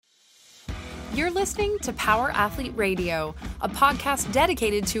You're listening to Power Athlete Radio, a podcast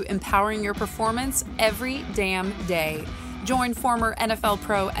dedicated to empowering your performance every damn day. Join former NFL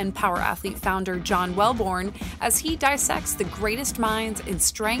pro and Power Athlete founder John Wellborn as he dissects the greatest minds in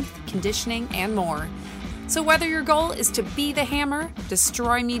strength, conditioning, and more. So whether your goal is to be the hammer,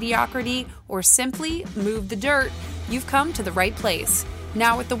 destroy mediocrity, or simply move the dirt, you've come to the right place.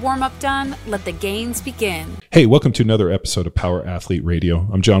 Now with the warm-up done, let the gains begin. Hey, welcome to another episode of Power Athlete Radio.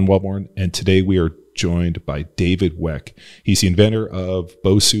 I'm John Wellborn, and today we are joined by David Weck. He's the inventor of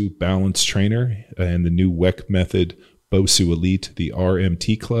Bosu Balance Trainer and the new Weck method, Bosu Elite, the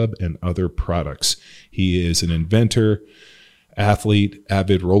RMT Club, and other products. He is an inventor, athlete,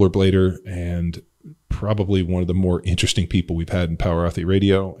 avid rollerblader, and probably one of the more interesting people we've had in Power Athlete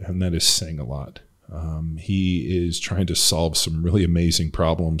Radio, and that is saying a lot. He is trying to solve some really amazing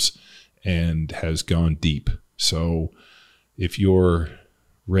problems and has gone deep. So if you're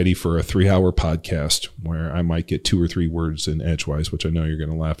ready for a 3-hour podcast where I might get 2 or 3 words in edgewise, which I know you're going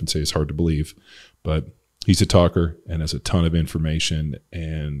to laugh and say is hard to believe, but he's a talker and has a ton of information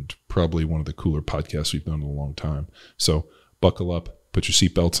and probably one of the cooler podcasts we've done in a long time. So buckle up, put your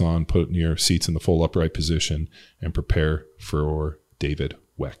seatbelts on, put your seats in the full upright position, and prepare for David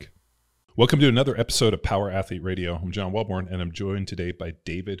Weck. Welcome to another episode of Power Athlete Radio. I'm John Wellborn, and I'm joined today by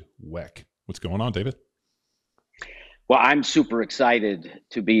David Weck. What's going on, David? Well, I'm super excited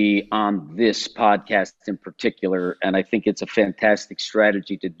to be on this podcast in particular, and I think it's a fantastic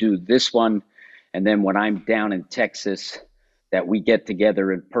strategy to do this one. And then when I'm down in Texas, that we get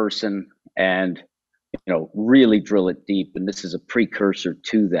together in person and, really drill it deep. And this is a precursor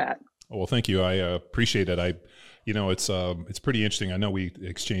to that. Oh, well, thank you. I appreciate it. It's pretty interesting. I know we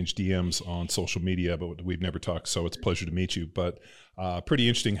exchange DMs on social media, but we've never talked, so it's a pleasure to meet you. But pretty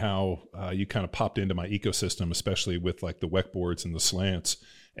interesting how you kind of popped into my ecosystem, especially with like the Weck boards and the slants,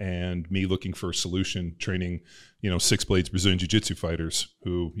 and me looking for a solution, training, 6 blades Brazilian Jiu-Jitsu fighters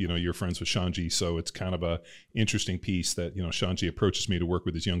who, you're friends with Shanji. So it's kind of a interesting piece that, Shanji approaches me to work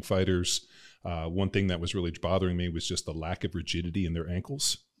with his young fighters. One thing that was really bothering me was just the lack of rigidity in their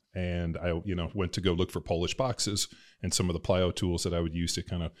ankles. And I, went to go look for Polish boxes and some of the plyo tools that I would use to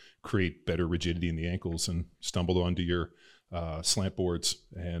kind of create better rigidity in the ankles, and stumbled onto your slant boards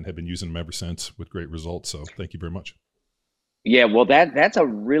and have been using them ever since with great results. So thank you very much. Yeah, well, that's a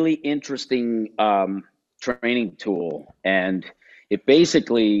really interesting training tool. And it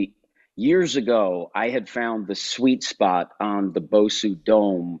basically, years ago, I had found the sweet spot on the Bosu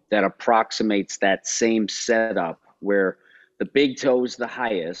Dome that approximates that same setup where the big toe is the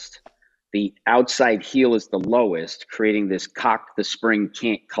highest, the outside heel is the lowest, creating this cock the spring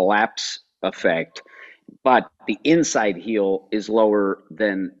can't collapse effect, but the inside heel is lower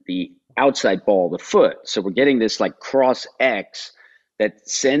than the outside ball of the foot. So we're getting this like cross X that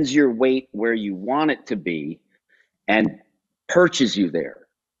sends your weight where you want it to be and perches you there.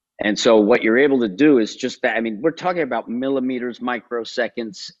 And so what you're able to do is just that. I mean, we're talking about millimeters,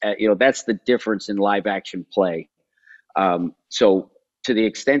 microseconds. That's the difference in live action play. So to the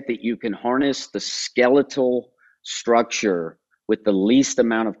extent that you can harness the skeletal structure with the least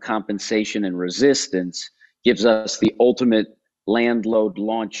amount of compensation and resistance, gives us the ultimate land, load,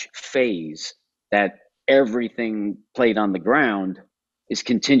 launch phase that everything played on the ground is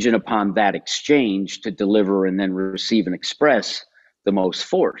contingent upon that exchange to deliver and then receive and express the most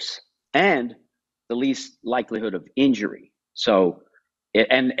force and the least likelihood of injury. So,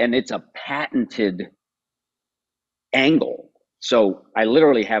 and it's a patented angle. So I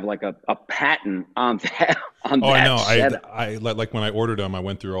literally have like a patent on that. I know. I like when I ordered them, I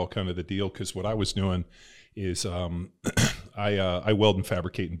went through all kind of the deal, because what I was doing is I weld and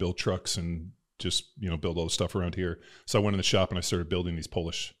fabricate and build trucks and just build all the stuff around here. So I went in the shop and I started building these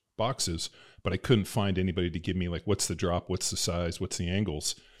Polish boxes, but I couldn't find anybody to give me like, what's the drop, what's the size, what's the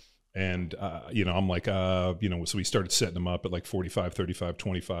angles. And I'm like, so we started setting them up at like 45, 35,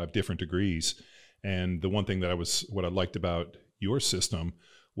 25 different degrees. And the one thing that what I liked about your system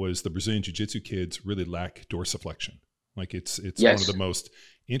was the Brazilian Jiu-Jitsu kids really lack dorsiflexion. Like it's yes. One of the most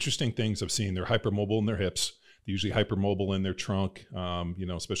interesting things I've seen. They're hypermobile in their hips. They're usually hypermobile in their trunk,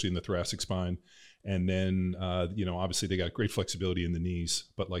 especially in the thoracic spine. And then, obviously they got great flexibility in the knees,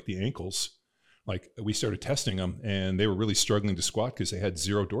 but like the ankles, like we started testing them and they were really struggling to squat because they had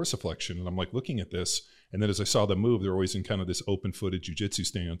zero dorsiflexion. And I'm like looking at this. And then as I saw them move, they're always in kind of this open-footed jiu-jitsu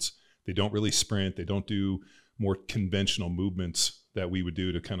stance. They don't really sprint. They don't do more conventional movements that we would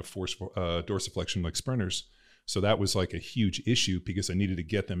do to kind of force dorsiflexion like sprinters. So that was like a huge issue because I needed to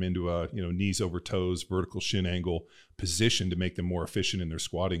get them into a, knees over toes, vertical shin angle position to make them more efficient in their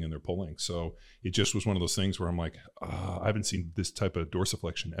squatting and their pulling. So it just was one of those things where I'm like, I haven't seen this type of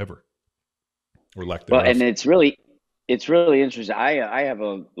dorsiflexion ever. or lack Well, and thereof. it's really interesting. I have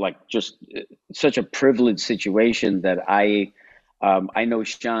a like just such a privileged situation that I know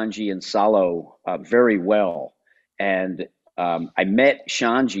Shanji and Salo very well, and I met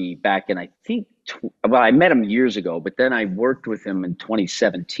Shanji back in I think well I met him years ago, but then I worked with him in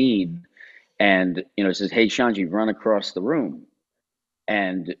 2017, and he says, "Hey Shanji, run across the room,"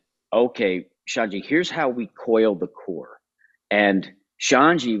 and okay, Shanji, here's how we coil the core. And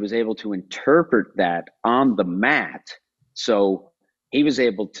Shanji was able to interpret that on the mat. So he was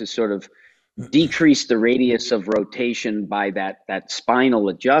able to sort of decrease the radius of rotation by that spinal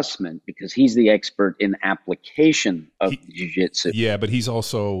adjustment because he's the expert in application of jiu-jitsu. Yeah, but he's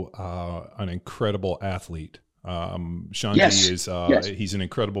also an incredible athlete. Shanji Yes. is Yes. he's an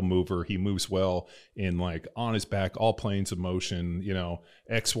incredible mover. He moves well in like on his back, all planes of motion,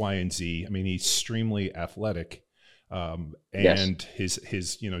 X, Y, and Z. I mean, he's extremely athletic. And Yes.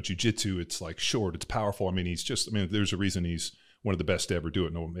 his jiu-jitsu, it's like short, it's powerful. I mean, there's a reason he's one of the best to ever do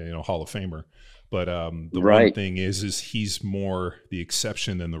it, Hall of Famer. But the Right. one thing is he's more the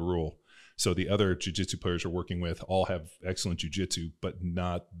exception than the rule. So the other jiu-jitsu players we're working with all have excellent jiu-jitsu, but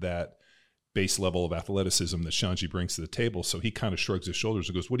not that base level of athleticism that Shanji brings to the table. So he kind of shrugs his shoulders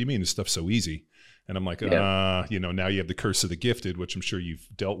and goes, "What do you mean this stuff's so easy?" And I'm like, Yeah. now you have the curse of the gifted, which I'm sure you've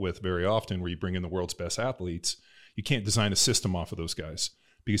dealt with very often, where you bring in the world's best athletes. You can't design a system off of those guys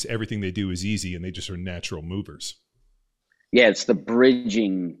because everything they do is easy and they just are natural movers. Yeah, it's the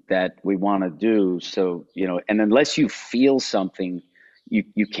bridging that we want to do. So, and unless you feel something,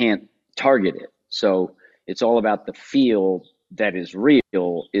 you can't target it. So it's all about the feel that is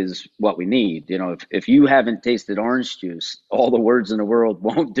real is what we need. If you haven't tasted orange juice, all the words in the world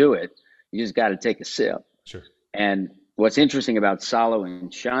won't do it. You just got to take a sip. Sure. And what's interesting about Salo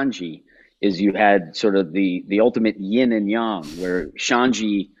and Shanji is you had sort of the ultimate yin and yang, where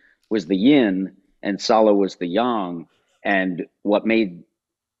Shanji was the yin and Salo was the yang. And what made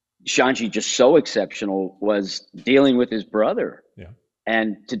Shanji just so exceptional was dealing with his brother. Yeah.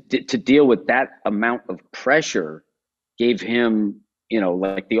 And to deal with that amount of pressure gave him,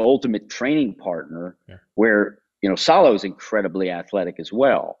 like the ultimate training partner. Yeah. Where, Salo is incredibly athletic as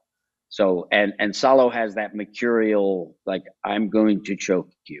well. So, and Salo has that mercurial, like, I'm going to choke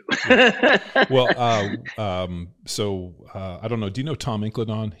you. Well, I don't know. Do you know Tom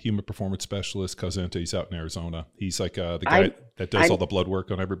Incledon, human performance specialist, Cosenta? He's out in Arizona. He's like the guy that does all the blood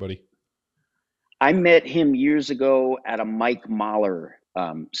work on everybody. I met him years ago at a Mike Mahler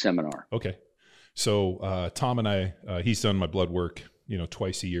seminar. Okay. So Tom and I, he's done my blood work,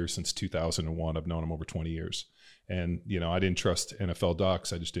 twice a year since 2001. I've known him over 20 years. And, I didn't trust NFL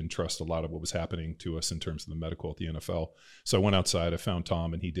docs. I just didn't trust a lot of what was happening to us in terms of the medical at the NFL. So I went outside, I found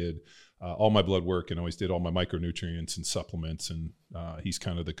Tom, and he did all my blood work and always did all my micronutrients and supplements. And he's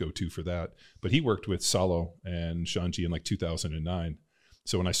kind of the go-to for that. But he worked with Salo and Shanji in like 2009.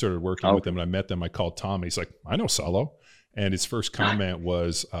 So when I started working with them and I met them, I called Tom. And he's like, "I know Salo." And his first comment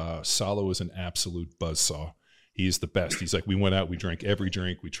was, "Salo is an absolute buzzsaw. He's the best." He's like, "We went out, we drank every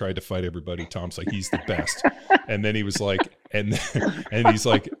drink, we tried to fight everybody." Tom's like, "He's the best." And then he was like, and he's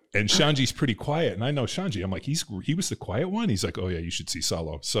like, "And Shanji's pretty quiet." And I know Shanji. I'm like, he was the quiet one. He's like, "Oh yeah, you should see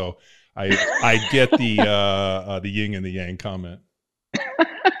Salo." So I get the yin and the yang comment.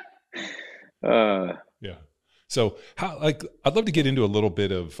 Yeah. So I'd love to get into a little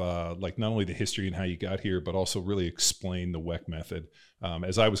bit of not only the history and how you got here, but also really explain the Weck method.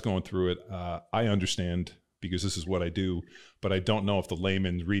 As I was going through it, I understand because this is what I do, but I don't know if the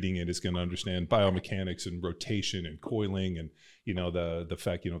layman reading it is going to understand biomechanics and rotation and coiling and, the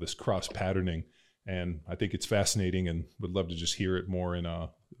fact, this cross patterning. And I think it's fascinating and would love to just hear it more in a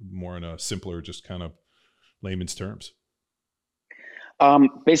simpler, just kind of layman's terms.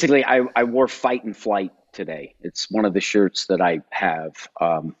 Basically, I wore fight and flight today. It's one of the shirts that I have.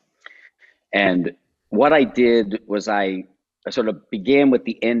 And what I did was I sort of began with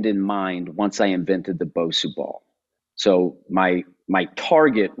the end in mind once I invented the Bosu ball. So my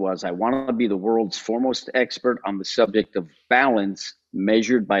target was I want to be the world's foremost expert on the subject of balance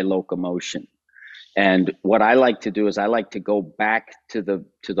measured by locomotion. And what I like to do is I like to go back to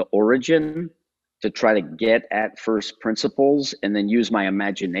the origin to try to get at first principles and then use my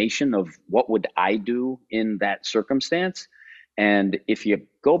imagination of what would I do in that circumstance. And if you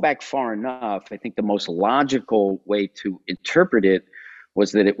go back far enough, I think the most logical way to interpret it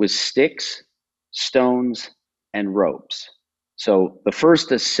was that it was sticks, stones, and ropes. So the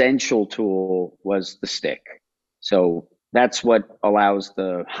first essential tool was the stick. So that's what allows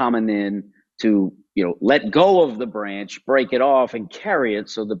the hominin to, let go of the branch, break it off, and carry it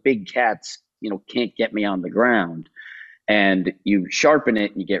so the big cats, can't get me on the ground. And you sharpen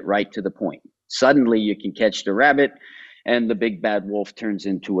it and you get right to the point. Suddenly you can catch the rabbit and the big bad wolf turns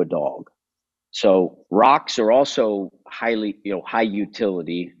into a dog. So rocks are also highly, high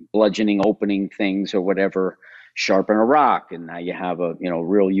utility, bludgeoning, opening things or whatever, sharpen a rock. And now you have a,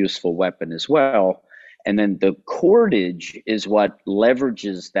 real useful weapon as well. And then the cordage is what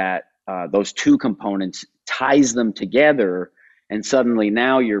leverages that, those two components, ties them together. And suddenly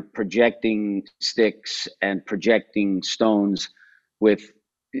now you're projecting sticks and projecting stones with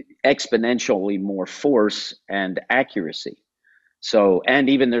exponentially more force and accuracy. So, and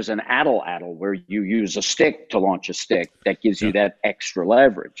even there's an addle where you use a stick to launch a stick that gives you that extra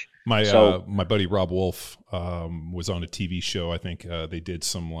leverage. My buddy Rob Wolf was on a TV show. I think they did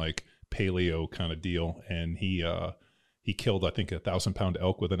some like paleo kind of deal, and he killed, I think, 1,000-pound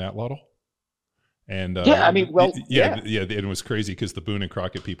elk with an atlatl. And and it was crazy because the Boone and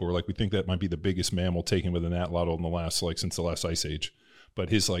Crockett people were like, we think that might be the biggest mammal taken with an atlatl in the last, like, since the last ice age. But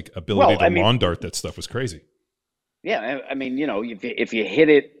his like ability to lawn dart that stuff was crazy. Yeah, I mean, if you hit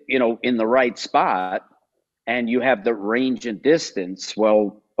it, in the right spot, and you have the range and distance,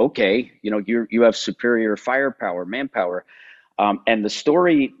 well, okay, you have superior firepower, manpower. And the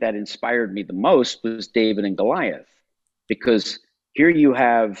story that inspired me the most was David and Goliath, because here you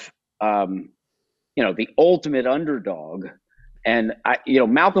have, the ultimate underdog. And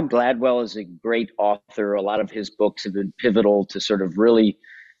Malcolm Gladwell is a great author. A lot of his books have been pivotal to sort of really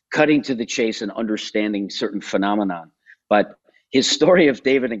cutting to the chase and understanding certain phenomenon. But his story of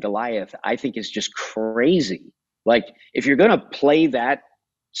David and Goliath, I think, is just crazy. Like, if you're going to play that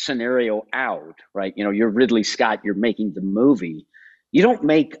scenario out, right? You're Ridley Scott, you're making the movie. You don't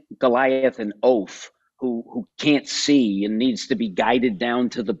make Goliath an oaf who can't see and needs to be guided down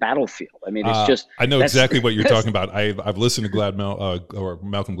to the battlefield. I mean, it's just... I know exactly what you're talking about. I've listened to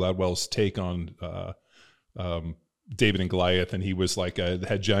Malcolm Gladwell's take on David and Goliath, and he was like,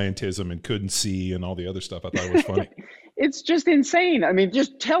 had giantism and couldn't see and all the other stuff. I thought it was funny. It's just insane. I mean,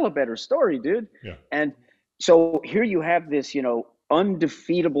 just tell a better story, dude. Yeah. And so here you have this,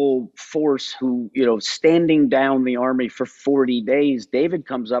 undefeatable force who, standing down the army for 40 days. David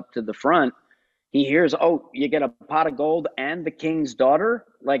comes up to the front. He hears, oh, you get a pot of gold and the king's daughter?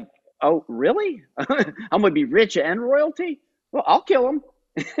 Like, oh, really? I'm going to be rich and royalty? Well, I'll kill him.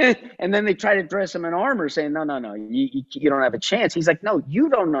 And then they try to dress him in armor, saying, no, you don't have a chance. He's like, no, you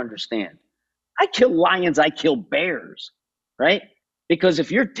don't understand. I kill lions, I kill bears, right? Because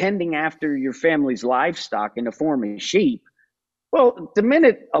if you're tending after your family's livestock in the form of sheep, well, the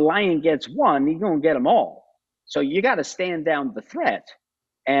minute a lion gets one, he's going to get them all. So you got to stand down the threat.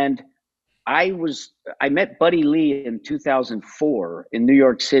 And I met Buddy Lee in 2004 in New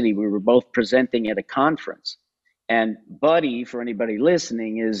York City. We were both presenting at a conference. And Buddy, for anybody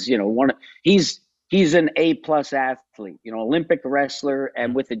listening, is, he's an A-plus athlete, Olympic wrestler.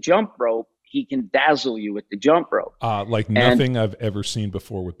 And with the jump rope, he can dazzle you with the jump rope. Like nothing I've ever seen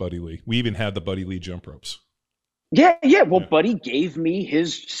before with Buddy Lee. We even had the Buddy Lee jump ropes. Yeah. Well, Buddy gave me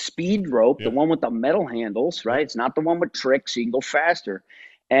his speed rope, the one with the metal handles, right? It's not the one with tricks, so you can go faster.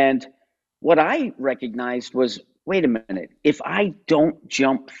 And what I recognized was, wait a minute, if I don't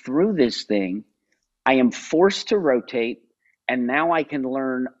jump through this thing, I am forced to rotate, and now I can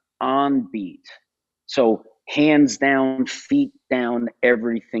learn on beat. So hands down, feet down,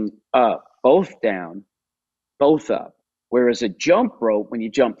 everything up, both down, both up. Whereas a jump rope, when you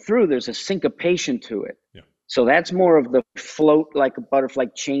jump through, there's a syncopation to it. Yeah. So that's more of the float like a butterfly,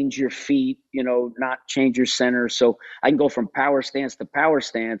 change your feet, not change your center. So I can go from power stance to power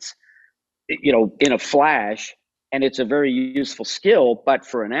stance, in a flash, and it's a very useful skill. But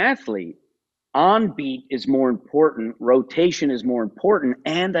for an athlete, on beat is more important, rotation is more important,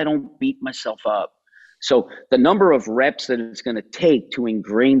 and I don't beat myself up. So the number of reps that it's going to take to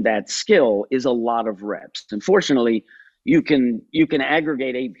ingrain that skill is a lot of reps. Unfortunately, you can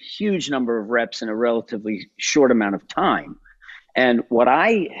aggregate a huge number of reps in a relatively short amount of time. And what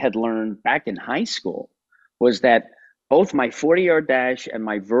I had learned back in high school was that both my 40-yard dash and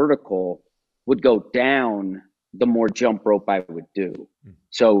my vertical would go down the more jump rope I would do.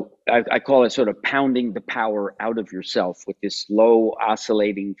 So I call it sort of pounding the power out of yourself with this low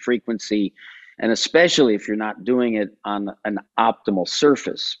oscillating frequency. And especially if you're not doing it on an optimal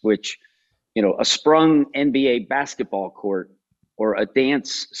surface, which, a sprung NBA basketball court or a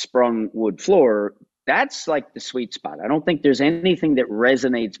dance sprung wood floor, that's like the sweet spot. I don't think there's anything that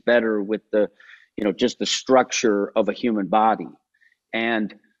resonates better with the, just the structure of a human body.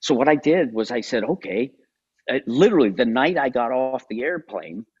 And so what I did was I said, okay, literally the night I got off the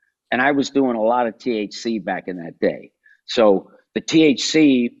airplane, and I was doing a lot of THC back in that day. So the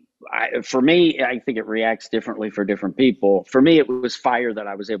THC, for me, I think it reacts differently for different people. For me, it was fire that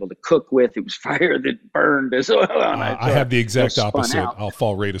I was able to cook with. It was fire that burned as well. I have the exact opposite. Out. I'll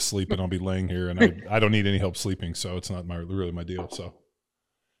fall right asleep and I'll be laying here, and I don't need any help sleeping, so it's not really my deal. So.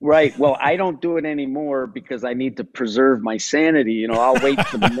 Right. Well, I don't do it anymore because I need to preserve my sanity. You know, I'll wait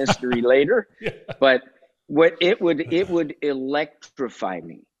for the mystery later. Yeah. But what it would electrify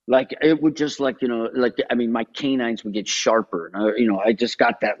me. Like it would just I mean, my canines would get sharper. And, I just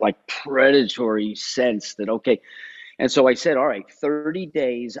got that like predatory sense that, okay. And so I said, all right, 30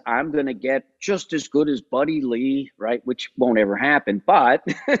 days, I'm going to get just as good as Buddy Lee, right? Which won't ever happen, but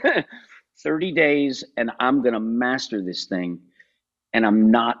 30 days and I'm going to master this thing. And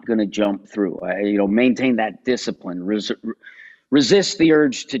I'm not going to jump through. Maintain that discipline, resist the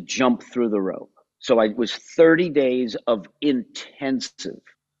urge to jump through the rope. So I was 30 days of intensive.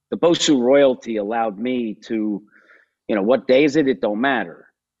 The Bosu royalty allowed me to, what day is it? It don't matter,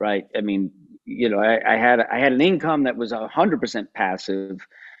 right? I mean, I had an income that was 100% passive,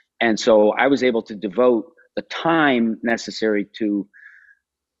 and so I was able to devote the time necessary to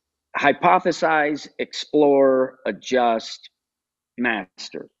hypothesize, explore, adjust,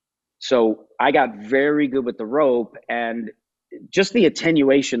 master. So I got very good with the rope, and just the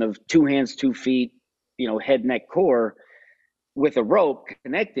attenuation of 2 hands, 2 feet, head, neck, core with a rope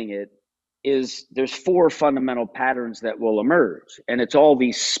connecting it there's 4 fundamental patterns that will emerge. And it's all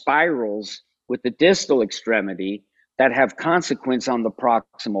these spirals with the distal extremity that have consequence on the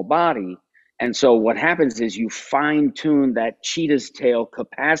proximal body. And so what happens is you fine tune that cheetah's tail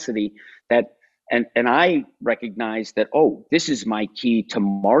capacity and I recognized that, this is my key to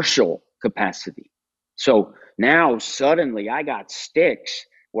martial capacity. So now suddenly I got sticks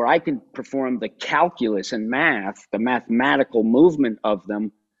where I can perform the calculus and math, the mathematical movement of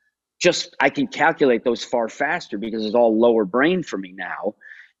them. I can calculate those far faster because it's all lower brain for me now.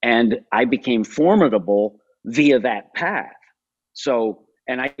 And I became formidable via that path. So,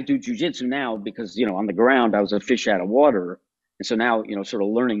 and I do jujitsu now because, on the ground, I was a fish out of water. And so now, sort of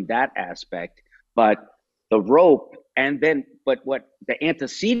learning that aspect. But the rope, but what the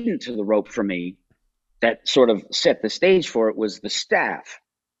antecedent to the rope for me that sort of set the stage for it was the staff.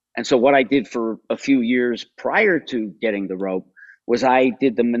 And so what I did for a few years prior to getting the rope was I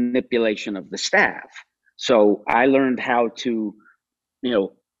did the manipulation of the staff. So I learned how to,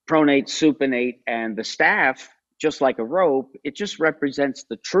 pronate, supinate, and the staff, just like a rope, it just represents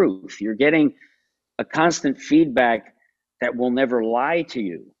the truth. You're getting a constant feedback that will never lie to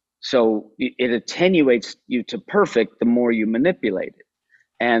you. So it attenuates you to perfect the more you manipulate it.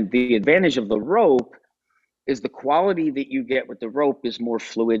 And the advantage of the rope is the quality that you get with the rope is more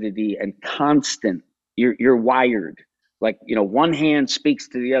fluidity and constant. You're wired. Like, one hand speaks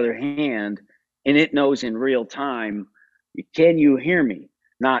to the other hand and it knows in real time, can you hear me?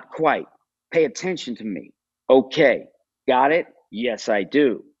 Not quite. Pay attention to me. Okay. Got it? Yes, I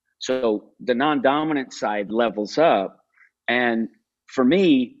do. So the non-dominant side levels up. And for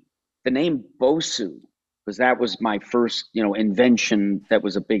me, the name Bosu, because that was my first, invention that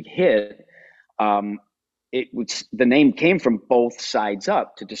was a big hit. The name came from both sides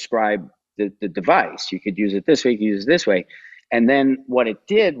up to describe the device. You could use it this way, you could use it this way. And then what it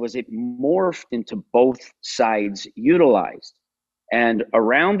did was it morphed into both sides utilized. And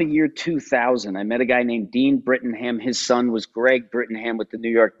around the year 2000, I met a guy named Dean Brittenham. His son was Greg Brittenham with the New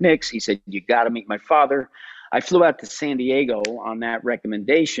York Knicks. He said, you got to meet my father. I flew out to San Diego on that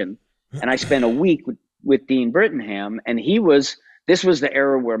recommendation. And I spent a week with Dean Brittenham. And this was the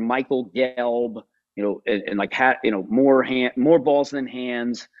era where Michael Gelb, more balls than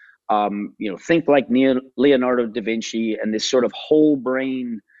hands, think like Leonardo da Vinci, and this sort of whole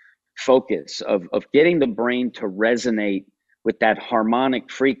brain focus of getting the brain to resonate with that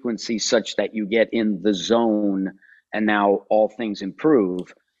harmonic frequency such that you get in the zone and now all things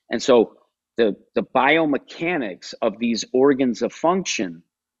improve. And so the biomechanics of these organs of function,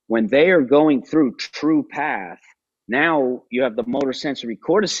 when they are going through true path, now you have the motor sensory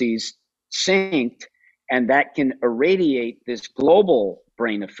cortices synced, and that can irradiate this global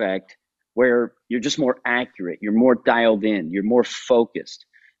brain effect where you're just more accurate, you're more dialed in, you're more focused.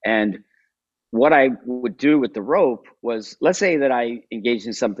 And what I would do with the rope was, let's say that I engaged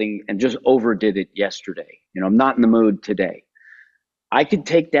in something and just overdid it yesterday. I'm not in the mood today. I could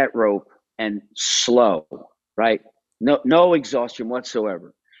take that rope and slow, right? No exhaustion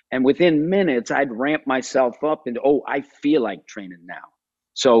whatsoever. And within minutes, I'd ramp myself up and, I feel like training now.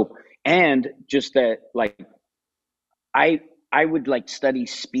 So, and just that, like, I would like study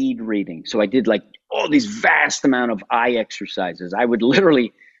speed reading. So I did like all these vast amount of eye exercises. I would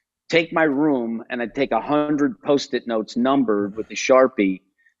literally take my room and I'd take 100 Post-it notes numbered with a Sharpie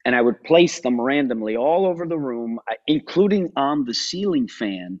and I would place them randomly all over the room, including on the ceiling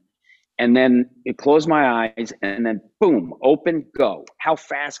fan. And then you close my eyes and then boom, open, go. How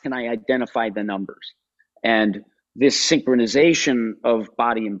fast can I identify the numbers? And this synchronization of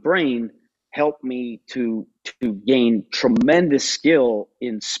body and brain helped me to gain tremendous skill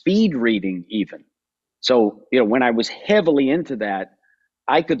in speed reading even. So, when I was heavily into that,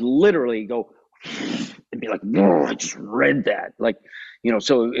 I could literally go and be like, "Whoa, I just read that." Like,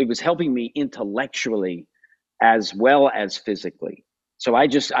 so it was helping me intellectually as well as physically. So I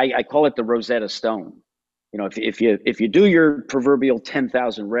call it the Rosetta Stone. If you do your proverbial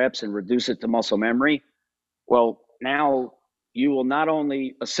 10,000 reps and reduce it to muscle memory, well, now you will not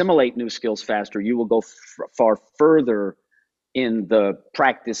only assimilate new skills faster, you will go far further in the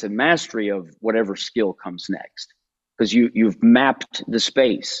practice and mastery of whatever skill comes next, because you've mapped the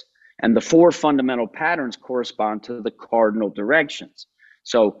space, and the 4 fundamental patterns correspond to the cardinal directions.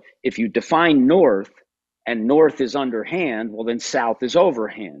 So if you define north, and north is underhand, well, then south is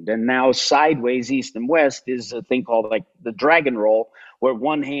overhand. And now sideways, east and west is a thing called like the dragon roll, where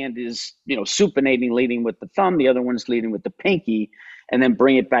one hand is, supinating, leading with the thumb, the other one's leading with the pinky, and then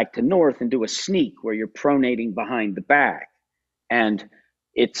bring it back to north and do a sneak where you're pronating behind the back. And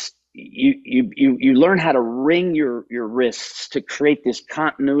it's you learn how to ring your wrists to create this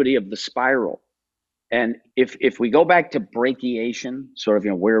continuity of the spiral. And if we go back to brachiation, sort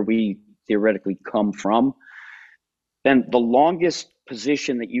of where we theoretically come from, then the longest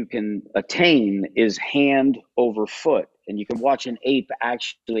position that you can attain is hand over foot. And you can watch an ape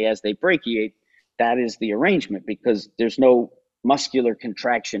actually as they brachiate. That is the arrangement, because there's no muscular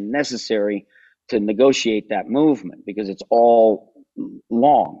contraction necessary to negotiate that movement, because it's all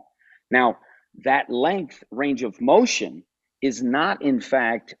long. Now, that length range of motion is not, in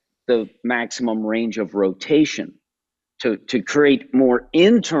fact, the maximum range of rotation. To create more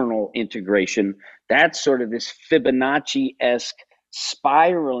internal integration, that's sort of this Fibonacci-esque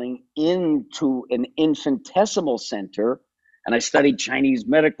spiraling into an infinitesimal center. And I studied Chinese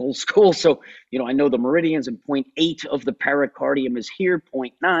medical school, so I know the meridians, and 0.8 of the pericardium is here,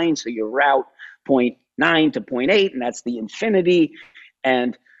 0.9, so you route 0.9 to 0.8, and that's the infinity.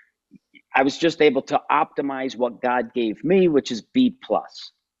 And I was just able to optimize what God gave me, which is B+.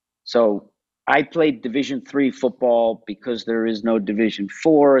 So I played Division III football because there is no Division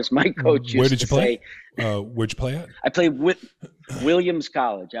IV, as my coach used to say. Where did you play? Where'd you play at? I played with Williams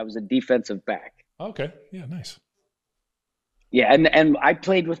College. I was a defensive back. Okay. Yeah, nice. Yeah, and I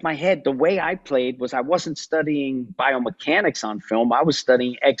played with my head. The way I played was I wasn't studying biomechanics on film. I was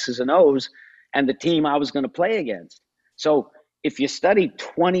studying X's and O's and the team I was going to play against. So if you study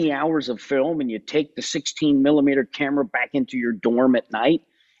 20 hours of film and you take the 16 millimeter camera back into your dorm at night,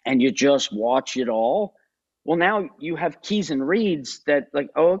 and you just watch it all, well, now you have keys and reads that, like,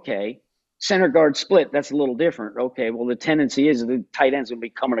 oh, okay, center guard split, that's a little different. Okay, well, the tendency is the tight end's going to be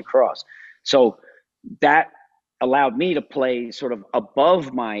coming across. So that allowed me to play sort of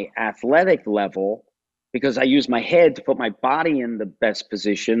above my athletic level, because I use my head to put my body in the best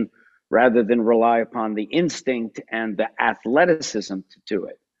position rather than rely upon the instinct and the athleticism to do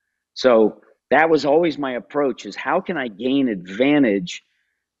it. So that was always my approach, is how can I gain advantage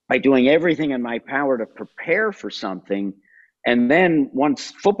by doing everything in my power to prepare for something. And then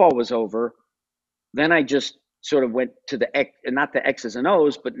once football was over, then I just sort of went to not the X's and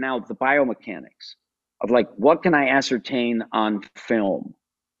O's, but now the biomechanics of, like, what can I ascertain on film?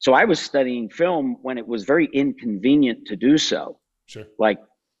 So I was studying film when it was very inconvenient to do so. Sure. Like,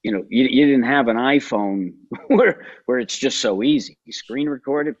 you didn't have an iPhone where it's just so easy. You screen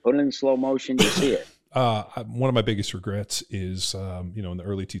record it, put it in slow motion, you see it. One of my biggest regrets is, in the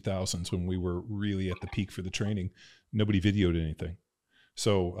early 2000s, when we were really at the peak for the training, nobody videoed anything.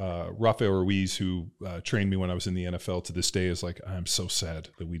 So Rafael Ruiz, who trained me when I was in the NFL, to this day is like, I'm so sad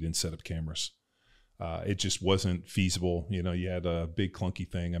that we didn't set up cameras. It just wasn't feasible. You had a big clunky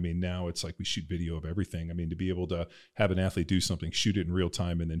thing. I mean, now it's like we shoot video of everything. I mean, to be able to have an athlete do something, shoot it in real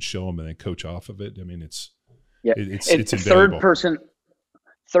time, and then show them and then coach off of it. I mean, it's invaluable.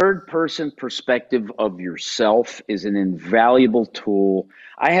 Third person perspective of yourself is an invaluable tool.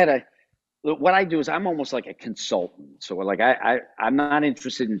 What I do is I'm almost like a consultant. So like I'm not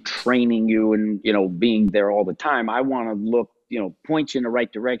interested in training you and, being there all the time. I want to look, point you in the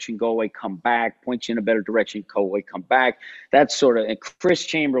right direction, go away, come back, point you in a better direction, go away, come back. That's sort of, and Chris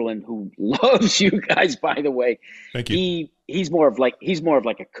Chamberlain, who loves you guys, by the way. Thank you. He's more of like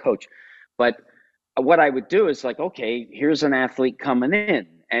a coach. But what I would do is like, okay, here's an athlete coming in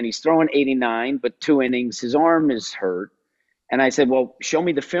and he's throwing 89, but 2 innings, his arm is hurt. And I said, well, show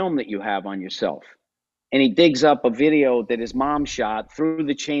me the film that you have on yourself. and he digs up a video that his mom shot through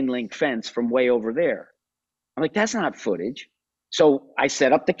the chain link fence from way over there. I'm like, that's not footage. So I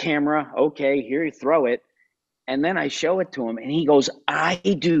set up the camera. Okay, here you throw it. And then I show it to him and he goes, I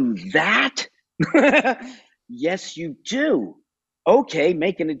do that? Yes, you do. Okay,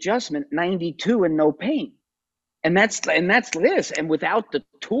 make an adjustment, 92 and no pain. And that's this. And without the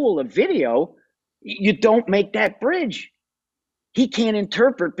tool of video, you don't make that bridge. He can't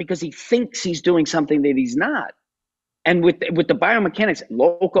interpret because he thinks he's doing something that he's not. And with the biomechanics,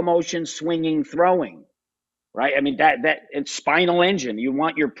 locomotion, swinging, throwing, right? I mean, that it's spinal engine. You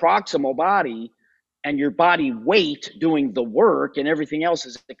want your proximal body and your body weight doing the work, and everything else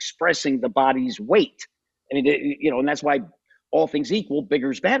is expressing the body's weight. I mean, and that's why all things equal,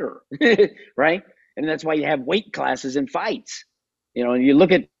 bigger's better, right? And that's why you have weight classes in fights. And you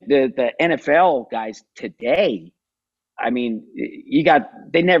look at the NFL guys today, I mean,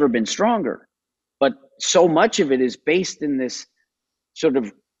 they've never been stronger, but so much of it is based in this sort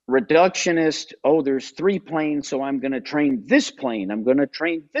of reductionist, there's 3 planes, so I'm going to train this plane. I'm going to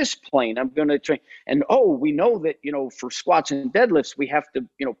train this plane. I'm going to train. And, we know that, for squats and deadlifts, we have to,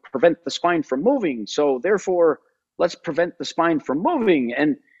 prevent the spine from moving. So therefore, let's prevent the spine from moving.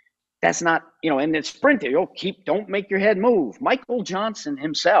 And that's not, and it's sprinting. Don't make your head move. Michael Johnson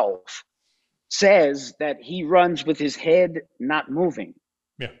himself says that he runs with his head not moving.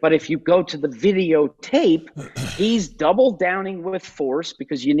 Yeah. But if you go to the videotape, he's double downing with force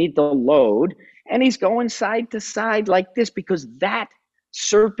because you need the load, and he's going side to side like this because that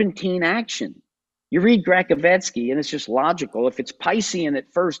serpentine action. You read Grakovetsky, and it's just logical. If it's Piscean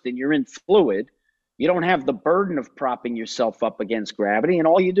at first and you're in fluid, you don't have the burden of propping yourself up against gravity, and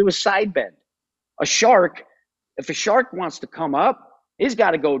all you do is side bend. If a shark wants to come up, he's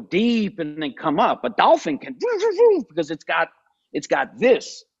got to go deep and then come up. A dolphin can because it's got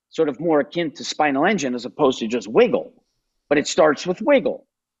this sort of more akin to spinal engine as opposed to just wiggle, but it starts with wiggle.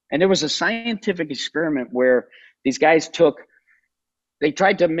 And there was a scientific experiment where these guys they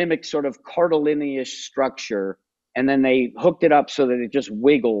tried to mimic sort of cartilaginous structure, and then they hooked it up so that it just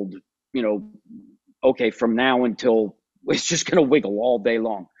wiggled, from now until it's just going to wiggle all day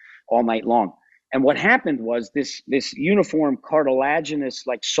long, all night long. And what happened was this uniform cartilaginous,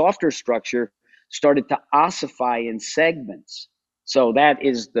 like softer structure started to ossify in segments. So that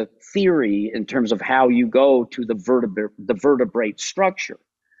is the theory in terms of how you go to the vertebrate structure.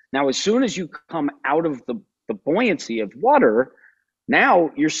 Now, as soon as you come out of the buoyancy of water,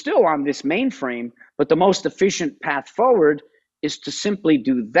 now you're still on this mainframe, but the most efficient path forward is to simply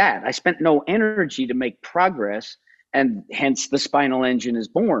do that. I spent no energy to make progress, and hence the spinal engine is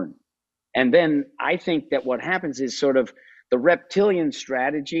born. And then I think that what happens is sort of the reptilian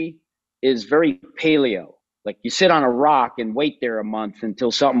strategy is very paleo. Like you sit on a rock and wait there a month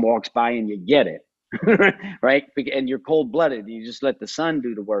until something walks by and you get it, right? And you're cold-blooded. You just let the sun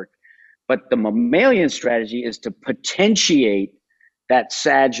do the work. But the mammalian strategy is to potentiate that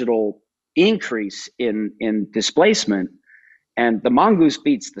sagittal increase in displacement. And the mongoose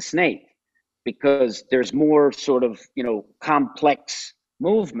beats the snake because there's more sort of, complex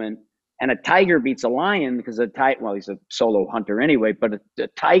movement. And a tiger beats a lion because he's a solo hunter anyway, but a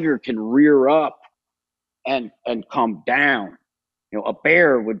tiger can rear up and come down. A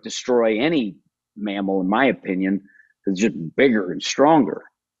bear would destroy any mammal, in my opinion, because it's just bigger and stronger.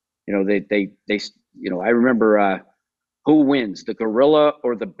 I remember who wins, the gorilla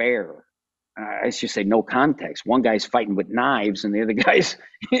or the bear? I used to say no context. One guy's fighting with knives and the other guy's,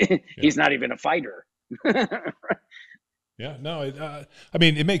 he's not even a fighter. Yeah, no, I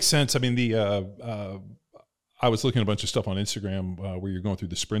mean, it makes sense. I mean, I was looking at a bunch of stuff on Instagram where you're going through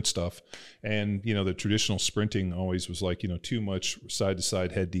the sprint stuff, and the traditional sprinting always was like too much side to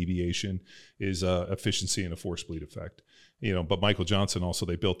side head deviation is efficiency and a force bleed effect. But Michael Johnson also,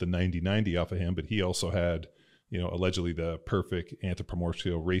 they built the 90-90 off of him, but he also had allegedly the perfect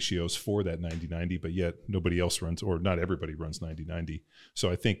anthropomorphic ratios for that 90-90, but yet nobody else runs, or not everybody runs 90-90.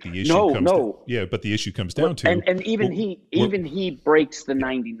 So I think the issue but the issue comes down to and even he breaks the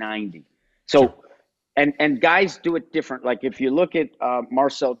 90-90. So. Sure. And guys do it different. Like if you look at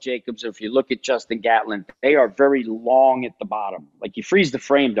Marcel Jacobs, or if you look at Justin Gatlin, they are very long at the bottom. Like you freeze the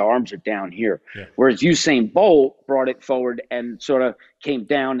frame, the arms are down here. Yeah. Whereas Usain Bolt brought it forward and sort of came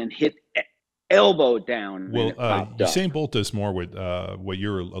down and hit elbow down. Well, Usain Bolt does more with what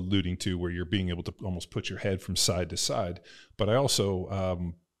you're alluding to, where you're being able to almost put your head from side to side. But I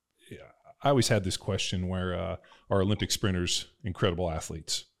also, I always had this question where our Olympic sprinters, incredible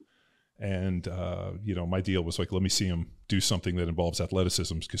athletes. And, my deal was like, let me see him do something that involves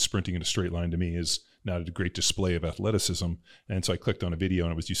athleticism, because sprinting in a straight line to me is not a great display of athleticism. And so I clicked on a video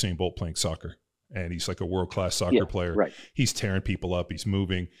and it was Usain Bolt playing soccer. and he's like a world-class soccer player. Right. He's tearing people up. He's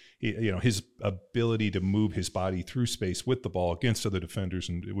moving. His ability to move his body through space with the ball against other defenders,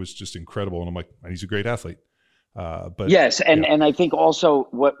 and it was just incredible. And I'm like, he's a great athlete. But yes, and I think also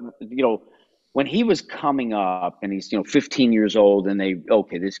when he was coming up, and he's 15 years old, and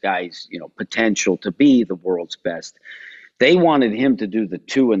this guy's potential to be the world's best. They wanted him to do the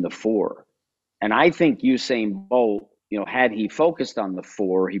 2 and the 4, and I think Usain Bolt, had he focused on the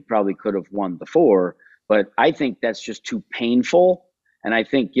 4, he probably could have won the 4. But I think that's just too painful. And I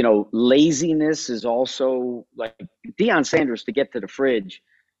think, laziness is also like Deion Sanders to get to the fridge.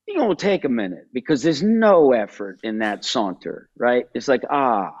 It's going to take a minute because there's no effort in that saunter, right? It's like,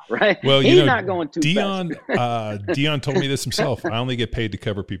 right? Well, he's not going too Deion, fast. Deion told me this himself. I only get paid to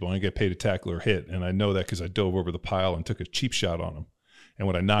cover people. I don't get paid to tackle or hit. And I know that because I dove over the pile and took a cheap shot on him. And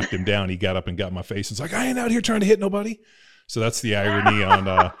when I knocked him down, he got up and got in my face. And it's like, I ain't out here trying to hit nobody. So that's the irony on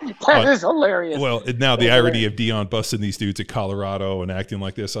that is hilarious. Well, now the irony of Deion busting these dudes at Colorado and acting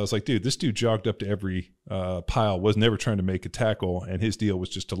like this. I was like, dude, this dude jogged up to every pile, was never trying to make a tackle, and his deal was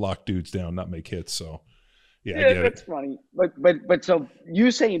just to lock dudes down, not make hits. So yeah, I get that's funny. But so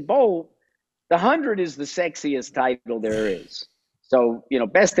Usain Bolt, the 100 is the sexiest title there is. So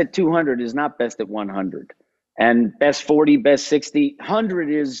best at 200 is not best at 100. And best 40, best 60,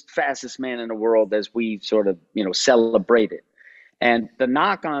 100 is fastest man in the world as we sort of, celebrate it. And the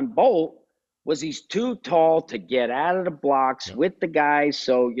knock on Bolt was he's too tall to get out of the blocks with the guys.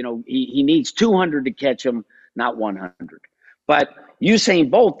 So, he needs 200 to catch him, not 100. But Usain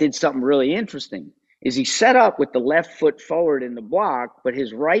Bolt did something really interesting. Is he set up with the left foot forward in the block, but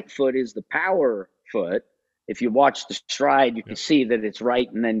his right foot is the power foot. If you watch the stride, you can see that it's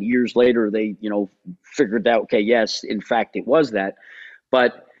right. And then years later, they, figured out, okay, yes, in fact, it was that.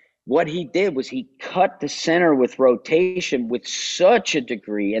 But what he did was he cut the center with rotation with such a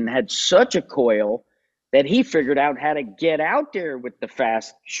degree and had such a coil that he figured out how to get out there with the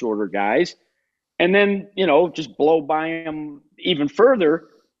fast, shorter guys. And then, just blow by him even further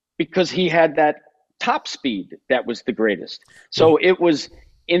because he had that top speed that was the greatest. So it was...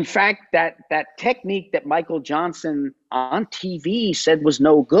 In fact, that technique that Michael Johnson on TV said was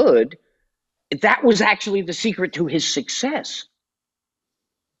no good, that was actually the secret to his success.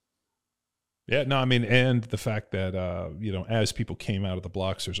 Yeah, no, I mean, and the fact that, as people came out of the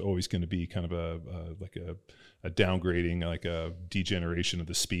blocks, there's always going to be kind of a downgrading, like a degeneration of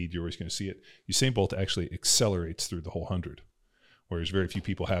the speed. You're always going to see it. Usain Bolt actually accelerates through the whole 100, whereas very few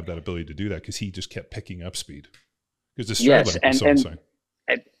people have that ability to do that because he just kept picking up speed. Because the stride length was so insane.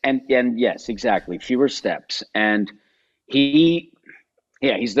 And yes, exactly. Fewer steps. And he's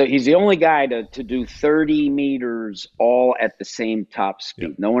the only guy to do 30 meters all at the same top speed.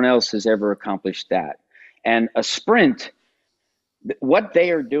 Yep. No one else has ever accomplished that. And a sprint, what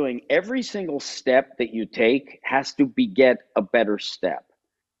they are doing, every single step that you take has to beget a better step.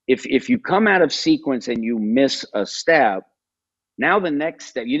 If you come out of sequence and you miss a step, now the next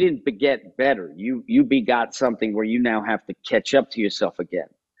step, you didn't beget better. You begot something where you now have to catch up to yourself again.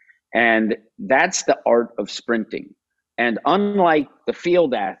 And that's the art of sprinting. And unlike the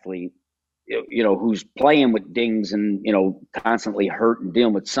field athlete, who's playing with dings and, constantly hurt and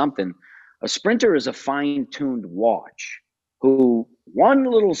dealing with something, a sprinter is a fine-tuned watch who one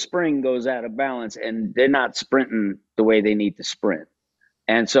little spring goes out of balance and they're not sprinting the way they need to sprint.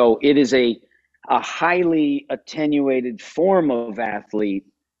 And so it is a highly attenuated form of athlete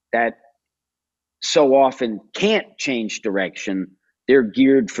that so often can't change direction. They're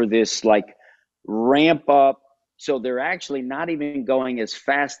geared for this like ramp up. So they're actually not even going as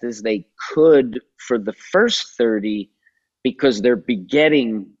fast as they could for the first 30 because they're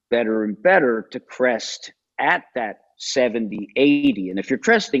begetting better and better to crest at that 70, 80. And if you're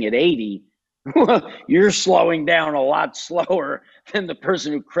cresting at 80, you're slowing down a lot slower than the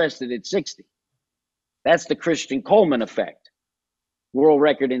person who crested at 60. That's the Christian Coleman effect. World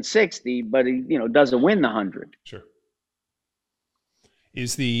record in 60, but he, doesn't win the 100. Sure.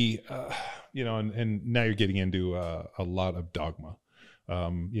 Is the, and now you're getting into a lot of dogma.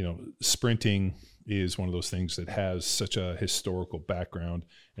 Sprinting is one of those things that has such a historical background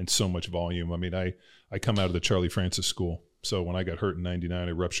and so much volume. I mean, I come out of the Charlie Francis school. So when I got hurt in 99,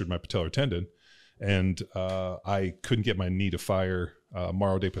 I ruptured my patellar tendon and I couldn't get my knee to fire.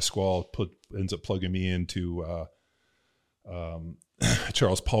 Mauro De Pasquale ends up plugging me into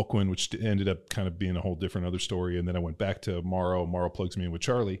Charles Polquin, which ended up kind of being a whole different other story. And then I went back to Mauro. Mauro plugs me in with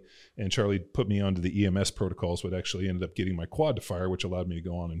Charlie, and Charlie put me onto the EMS protocols, what actually ended up getting my quad to fire, which allowed me to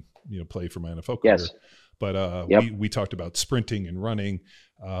go on and play for my NFL career. Yes. But we talked about sprinting and running.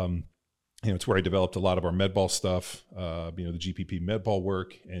 it's where I developed a lot of our med ball stuff, the GPP med ball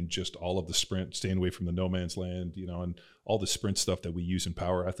work, and just all of the sprint, staying away from the no man's land, and all the sprint stuff that we use in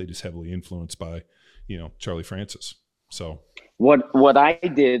Power Athlete is heavily influenced by, Charlie Francis. So what I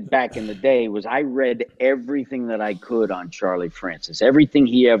did back in the day was I read everything that I could on Charlie Francis, everything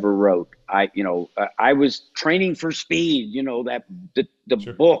he ever wrote. I was Training for Speed, the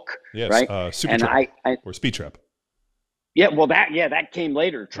sure. book, yes, right? Super and Trap or Speed Trap. Yeah, well, that came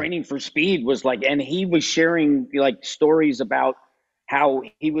later. Training for Speed was like, and he was sharing like stories about how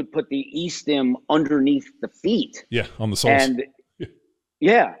he would put the E-stim underneath the feet. Yeah, on the soles. And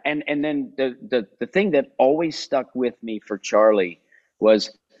yeah, and then the thing that always stuck with me for Charlie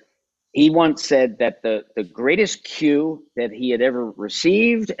was he once said that the greatest cue that he had ever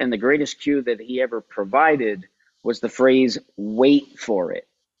received and the greatest cue that he ever provided was the phrase, "wait for it."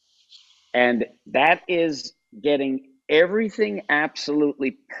 And that is getting everything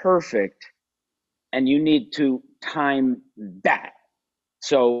absolutely perfect, and you need to time that.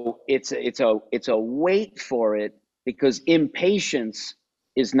 So it's a wait for it, because impatience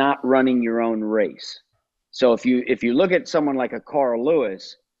is not running your own race. So if you look at someone like a Carl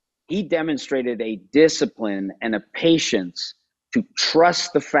Lewis, he demonstrated a discipline and a patience to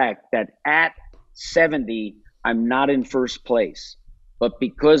trust the fact that at 70 I'm not in first place, but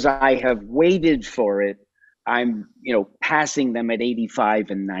because I have waited for it, I'm, passing them at 85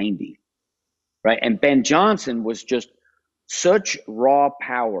 and 90, right? And Ben Johnson was just such raw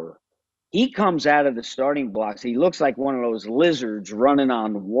power. He comes out of the starting blocks. He looks like one of those lizards running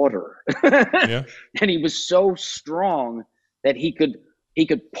on water. Yeah. And he was so strong that he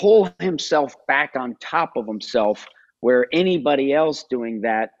could pull himself back on top of himself, where anybody else doing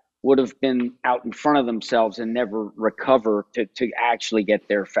that would have been out in front of themselves and never recover to actually get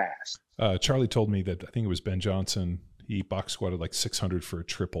there fast. Charlie told me that, I think it was Ben Johnson, he box squatted like 600 for a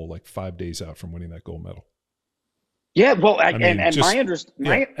triple, like 5 days out from winning that gold medal. Yeah, well, and my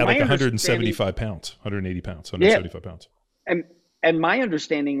understanding, at like 175 pounds, 180 pounds, 175 pounds. And my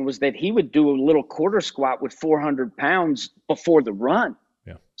understanding was that he would do a little quarter squat with 400 pounds before the run.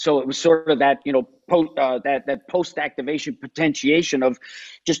 Yeah. So it was sort of that, that post-activation potentiation of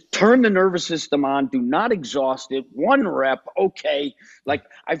just turn the nervous system on, do not exhaust it, 1 rep, okay, like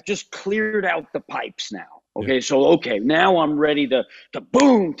I've just cleared out the pipes now. Okay, So now I'm ready to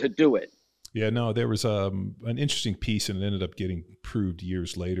boom, to do it. Yeah, no, there was an interesting piece, and it ended up getting proved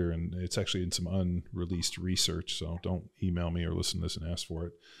years later, and it's actually in some unreleased research, so don't email me or listen to this and ask for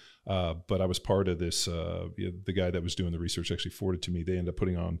it. But I was part of this. The guy that was doing the research actually forwarded to me. They ended up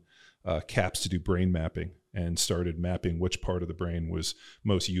putting on caps to do brain mapping and started mapping which part of the brain was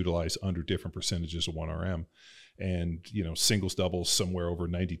most utilized under different percentages of 1RM. And, singles, doubles, somewhere over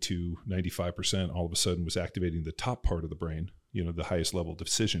 92, 95% all of a sudden was activating the top part of the brain, the highest level of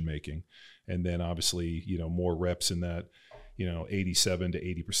decision making. And then obviously, more reps in that, 87 to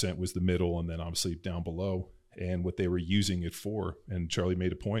 80% was the middle, and then obviously down below. And what they were using it for, and Charlie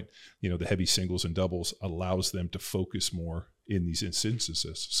made a point, the heavy singles and doubles allows them to focus more in these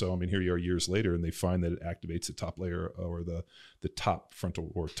instances. So, here you are years later, and they find that it activates the top layer or the top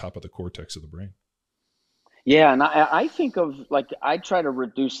frontal or top of the cortex of the brain. Yeah, and I think of, I try to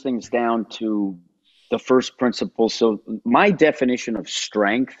reduce things down to the first principle. So my definition of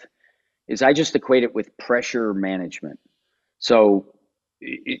strength is I just equate it with pressure management. So,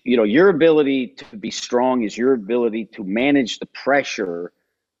 your ability to be strong is your ability to manage the pressure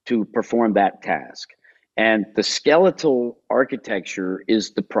to perform that task. And the skeletal architecture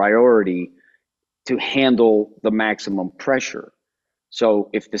is the priority to handle the maximum pressure. So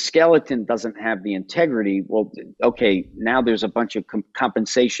if the skeleton doesn't have the integrity, well, okay, now there's a bunch of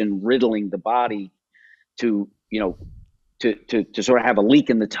compensation riddling the body to sort of have a leak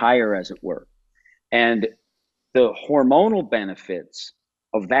in the tire, as it were. And the hormonal benefits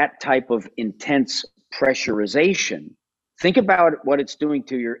of that type of intense pressurization, think about what it's doing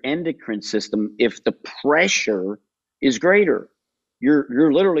to your endocrine system. If the pressure is greater,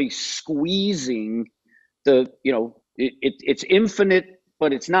 you're literally squeezing the, it's infinite,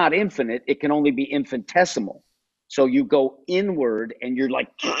 but it's not infinite. It can only be infinitesimal. So you go inward and you're like,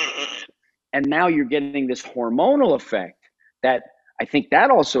 and now you're getting this hormonal effect that I think that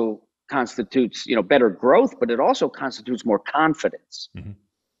also constitutes, better growth, but it also constitutes more confidence. Mm-hmm.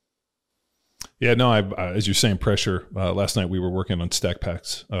 Yeah, no, as you're saying, pressure. Last night we were working on stack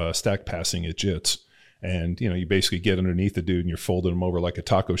passing at JITS. And, you basically get underneath the dude and you're folding him over like a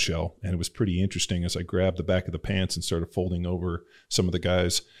taco shell. And it was pretty interesting as I grabbed the back of the pants and started folding over some of the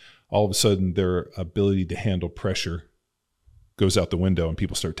guys. All of a sudden, their ability to handle pressure goes out the window and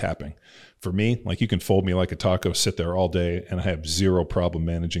people start tapping. For me, like, you can fold me like a taco, sit there all day, and I have zero problem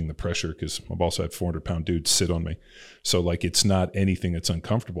managing the pressure because I've also had 400-pound dudes sit on me. So, like, it's not anything that's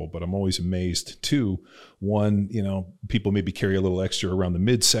uncomfortable, but I'm always amazed too. One, people maybe carry a little extra around the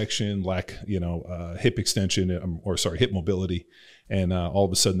midsection, lack, hip extension hip mobility. And all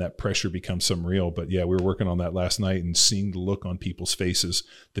of a sudden that pressure becomes something real. But yeah, we were working on that last night and seeing the look on people's faces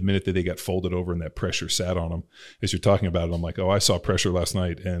the minute that they got folded over and that pressure sat on them. As you're talking about it, I'm like, oh, I saw pressure last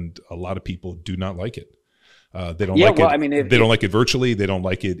night, and a lot of people do not like it. They don't like it. I mean, they don't like it virtually. They don't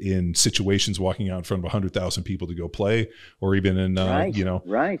like it in situations walking out in front of 100,000 people to go play, or even in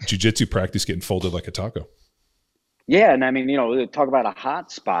jiu-jitsu practice getting folded like a taco. Yeah, and I mean, talk about a hot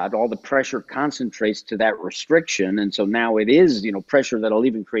spot, all the pressure concentrates to that restriction. And so now it is, pressure that'll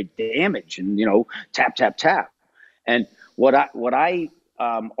even create damage and, tap, tap, tap. And what I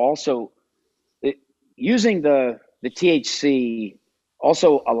also, using the THC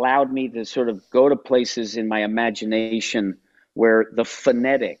also allowed me to sort of go to places in my imagination where the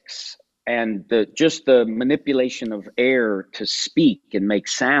phonetics and the manipulation of air to speak and make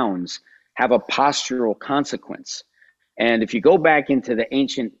sounds have a postural consequence. And if you go back into the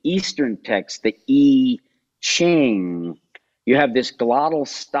ancient Eastern text, the I Ching, you have this glottal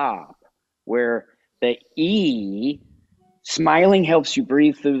stop where the I, smiling helps you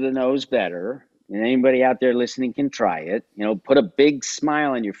breathe through the nose better. And anybody out there listening can try it. Put a big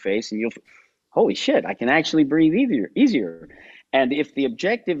smile on your face and you'll, holy shit, I can actually breathe easier. And if the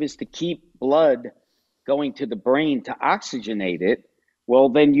objective is to keep blood going to the brain to oxygenate it, well,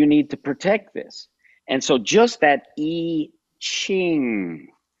 then you need to protect this. And so just that I Ching,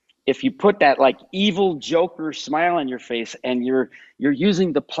 if you put that like evil Joker smile on your face and you're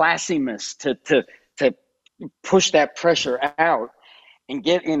using the placimus to push that pressure out and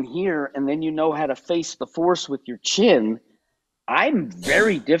get in here, and then you know how to face the force with your chin, I'm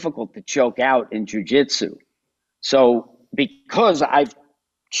very difficult to choke out in jiu-jitsu. So because I've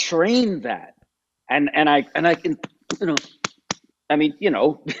trained that and I can,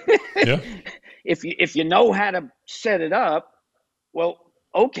 yeah. If you know how to set it up, well,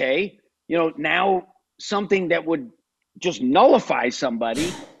 okay, now something that would just nullify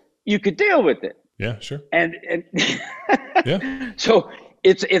somebody, you could deal with it. Yeah, sure. And yeah. So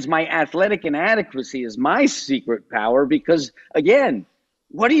it's my athletic inadequacy is my secret power, because again,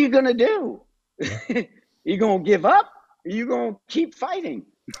 what are you going to do? Yeah. You going to give up? Or you going to keep fighting?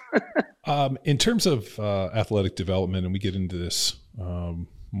 In terms of athletic development, and we get into this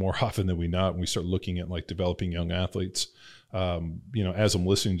more often than we not, when we start looking at like developing young athletes, as I'm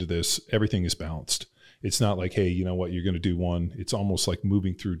listening to this, everything is balanced. It's not like, hey, you know what, you're going to do one. It's almost like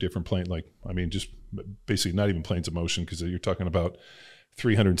moving through different planes. Just basically not even planes of motion, because you're talking about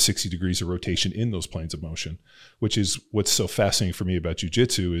 360 degrees of rotation in those planes of motion, which is what's so fascinating for me about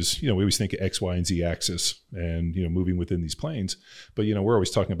jiu-jitsu is, we always think of X, Y, and Z axis and, moving within these planes. But, we're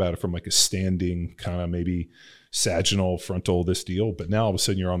always talking about it from like a standing kind of maybe sagittal, frontal, this deal. But now all of a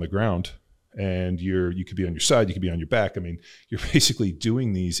sudden you're on the ground and you could be on your side, you could be on your back. I mean, you're basically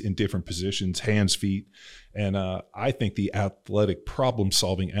doing these in different positions, hands, feet. And I think the athletic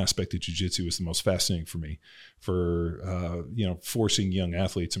problem-solving aspect of jiu-jitsu is the most fascinating for me, for forcing young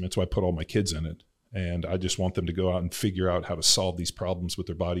athletes. I mean, that's why I put all my kids in it. And I just want them to go out and figure out how to solve these problems with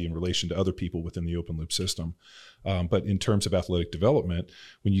their body in relation to other people within the open loop system. But in terms of athletic development,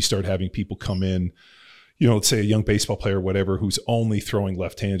 when you start having people come in, let's say a young baseball player or whatever, who's only throwing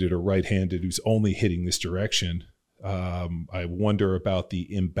left-handed or right-handed, who's only hitting this direction, I wonder about the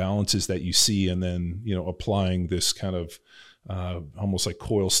imbalances that you see, and then, applying this kind of almost like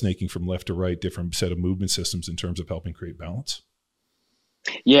coil snaking from left to right, different set of movement systems in terms of helping create balance.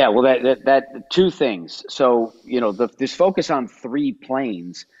 Yeah, well, that two things. So, this focus on 3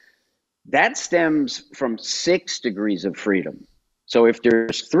 planes, that stems from 6 degrees of freedom. So if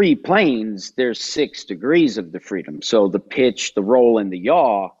there's 3 planes, there's 6 degrees of the freedom. So the pitch, the roll, and the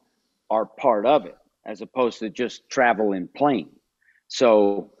yaw are part of it, as opposed to just travel in plane.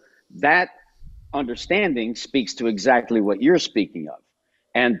 So that understanding speaks to exactly what you're speaking of.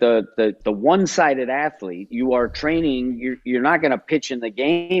 And the one-sided athlete, you are training, you're not going to pitch in the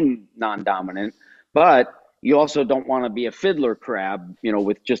game non-dominant, but you also don't want to be a fiddler crab,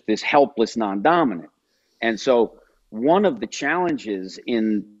 with just this helpless non-dominant. And so one of the challenges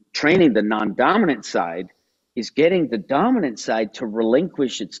in training the non-dominant side is getting the dominant side to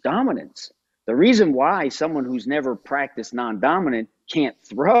relinquish its dominance. The reason why someone who's never practiced non-dominant can't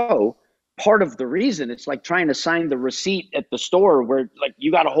throw, part of the reason, it's like trying to sign the receipt at the store where like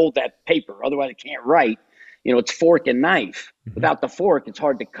you got to hold that paper, otherwise it can't write. It's fork and knife. Mm-hmm. Without the fork, it's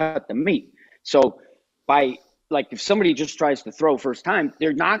hard to cut the meat. So by like if somebody just tries to throw first time,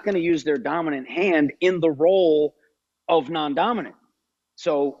 they're not going to use their dominant hand in the role of non-dominant.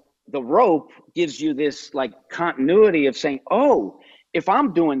 So the rope gives you this like continuity of saying, oh, if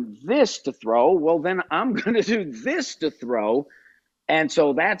I'm doing this to throw, well, then I'm going to do this to throw. And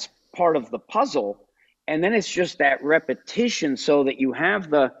so that's part of the puzzle. And then it's just that repetition so that you have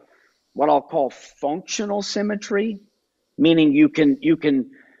the, what I'll call functional symmetry, meaning you can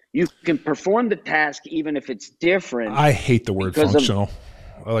perform the task even if it's different. I hate the word functional.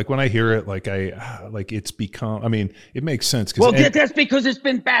 Like when I hear it, it's become, I mean, it makes sense. Well, that's because it's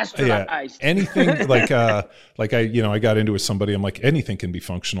been bastardized. Yeah, anything I got into with somebody, I'm like, anything can be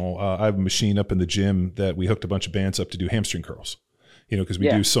functional. I have a machine up in the gym that we hooked a bunch of bands up to do hamstring curls, because we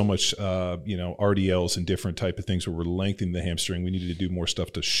do so much, RDLs and different type of things where we're lengthening the hamstring. We needed to do more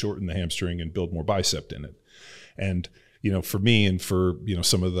stuff to shorten the hamstring and build more bicep in it. And, for me and for,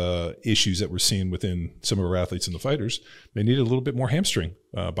 some of the issues that we're seeing within some of our athletes and the fighters, they needed a little bit more hamstring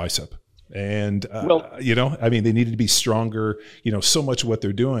bicep. And, they needed to be stronger. So much of what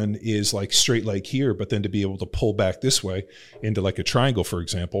they're doing is like straight leg here, but then to be able to pull back this way into like a triangle, for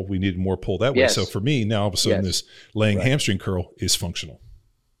example, we needed more pull that way. So for me, now all of a sudden this laying hamstring curl is functional.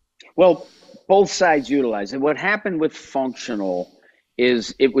 Well, both sides utilize it. What happened with functional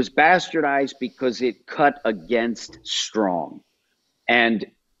is it was bastardized because it cut against strong. And,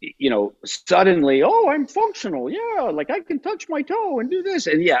 suddenly, oh, I'm functional. Yeah, like I can touch my toe and do this.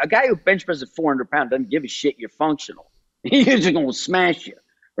 And a guy who bench presses 400 pounds doesn't give a shit you're functional. He's just going to smash you,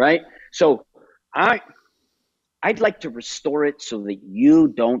 right? So I'd like to restore it so that you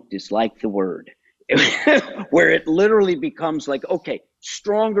don't dislike the word. Where it literally becomes like, okay,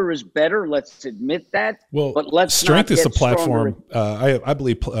 stronger is better. Let's admit that. Well, but let's strength not is get the platform. stronger. I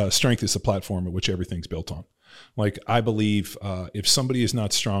believe strength is the platform at which everything's built on. Like I believe if somebody is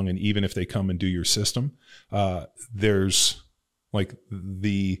not strong, and even if they come and do your system, there's like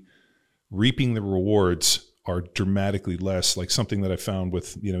the reaping the rewards are dramatically less. Like something that I found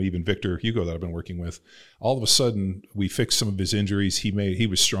with, even Victor Hugo that I've been working with, all of a sudden we fixed some of his injuries. He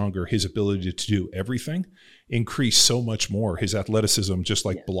was stronger. His ability to do everything increased so much more. His athleticism just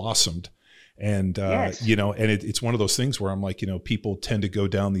blossomed. And, and it's one of those things where I'm like, people tend to go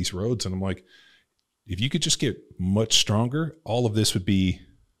down these roads and I'm like, if you could just get much stronger, all of this would be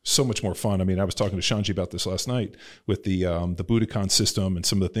so much more fun. I mean, I was talking to Shanji about this last night with the Budokan system and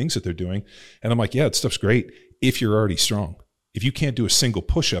some of the things that they're doing. And I'm like, yeah, that stuff's great if you're already strong. If you can't do a single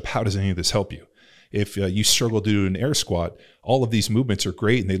push-up, how does any of this help you? If you struggle to do an air squat, all of these movements are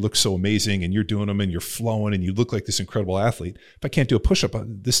great and they look so amazing and you're doing them and you're flowing and you look like this incredible athlete. If I can't do a push-up,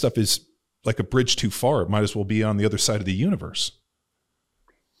 this stuff is like a bridge too far. It might as well be on the other side of the universe.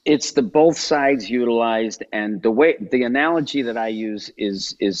 It's the both sides utilized, and the analogy that I use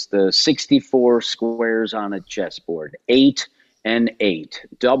is the 64 squares on a chessboard, 8 and 8,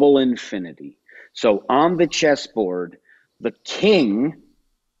 double infinity. So on the chessboard, the king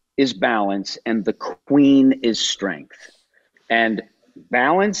is balance and the queen is strength. And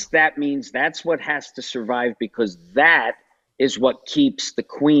balance, that means that's what has to survive because that is what keeps the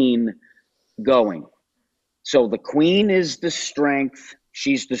queen going. So the queen is the strength.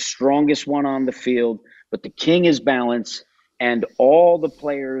 She's the strongest one on the field, but the king is balance, and all the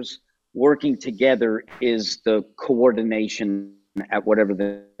players working together is the coordination at whatever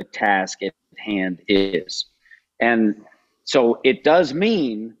the task at hand is. And so it does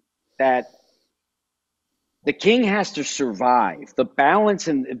mean that the king has to survive. The balance,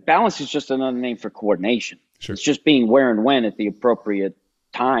 and balance is just another name for coordination. Sure. It's just being where and when at the appropriate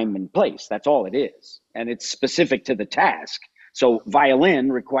time and place. That's all it is. And it's specific to the task. So violin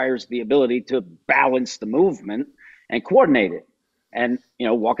requires the ability to balance the movement and coordinate it and,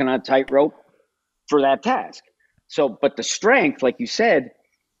 walking on a tightrope for that task. So, but the strength, like you said,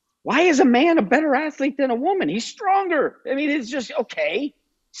 why is a man a better athlete than a woman? He's stronger. I mean, it's just, okay,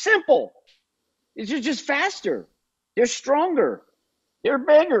 simple. It's just faster. They're stronger. They're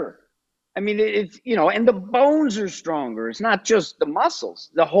bigger. I mean, it's, and the bones are stronger. It's not just the muscles.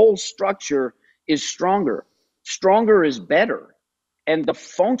 The whole structure is stronger. Stronger is better. And the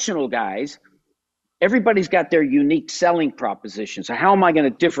functional guys, everybody's got their unique selling proposition. So how am I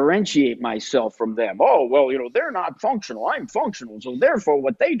going to differentiate myself from them? Oh, well, they're not functional. I'm functional. So therefore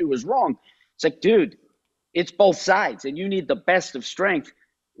what they do is wrong. It's like, dude, it's both sides and you need the best of strength.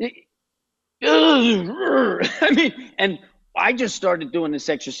 I mean, and I just started doing this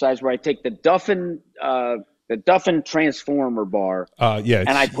exercise where I take the Duffin transformer bar. And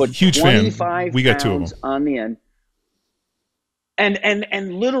I put huge 25 fan. We got two of pounds them on the end.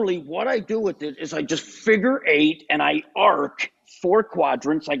 And literally what I do with it is I just figure eight and I arc 4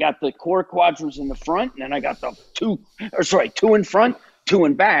 quadrants. I got the core quadrants in the front, and then I got the two in front, 2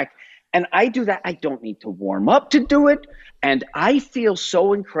 in back. And I do that. I don't need to warm up to do it. And I feel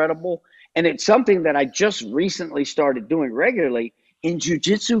so incredible. And it's something that I just recently started doing regularly. In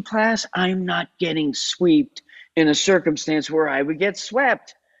jiu-jitsu class, I'm not getting swept in a circumstance where I would get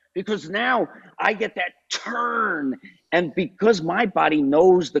swept, because now I get that turn. And because my body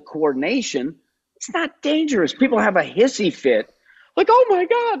knows the coordination, it's not dangerous. People have a hissy fit. Like, oh my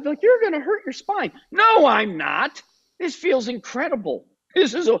God, like you're going to hurt your spine. No, I'm not. This feels incredible.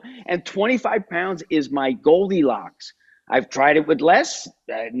 And 25 pounds is my Goldilocks. I've tried it with less,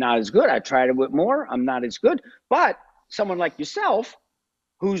 not as good. I tried it with more, I'm not as good. But someone like yourself,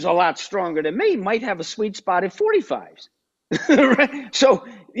 who's a lot stronger than me, might have a sweet spot at 45s. Right? So,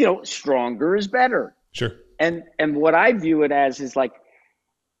 stronger is better. Sure. And what I view it as is like,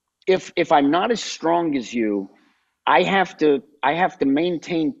 if I'm not as strong as you, I have to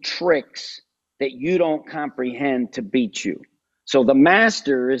maintain tricks that you don't comprehend to beat you. So the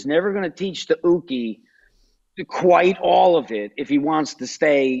master is never going to teach the uke quite all of it if he wants to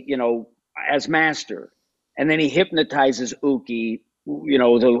stay, as master. And then he hypnotizes uke.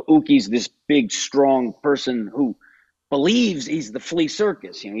 The uke's this big, strong person who believes he's the flea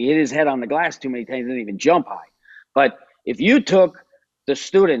circus. He hit his head on the glass too many times, didn't even jump high. But if you took the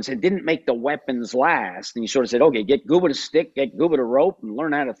students and didn't make the weapons last, and you sort of said, okay, get good with a stick, get good with a rope, and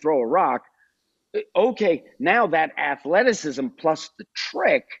learn how to throw a rock. Okay, now that athleticism plus the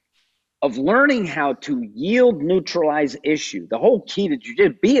trick of learning how to yield, neutralize issue. The whole key to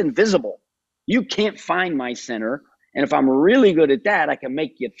jiu-jitsu, be invisible. You can't find my center. And if I'm really good at that, I can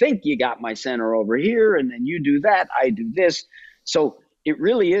make you think you got my center over here, and then you do that, I do this. So it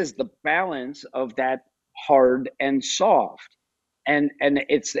really is the balance of that hard and soft. And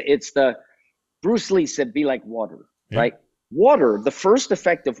it's the Bruce Lee said, be like water, right? Water, the first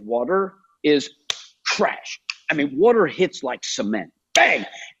effect of water is crash. I mean, water hits like cement, bang,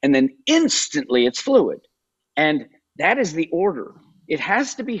 and then instantly it's fluid. And that is the order. It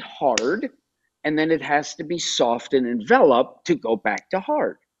has to be hard, and then it has to be soft and enveloped to go back to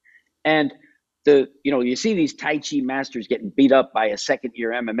hard. And you see these Tai Chi masters getting beat up by a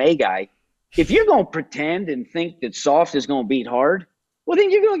second-year MMA guy. If you're going to pretend and think that soft is going to beat hard, well, then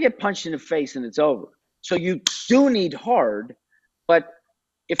you're going to get punched in the face and it's over. So you do need hard, but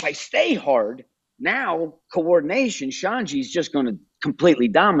if I stay hard, now coordination, Shanji's just going to completely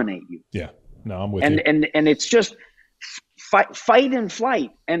dominate you. Yeah, no, I'm with you. And it's just fight and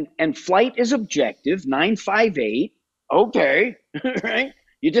flight. And flight is objective, 958. Okay, right?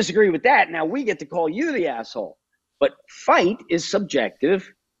 You disagree with that, now we get to call you the asshole. But fight is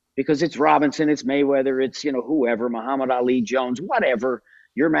subjective, because it's Robinson, it's Mayweather, it's, whoever, Muhammad Ali, Jones, whatever,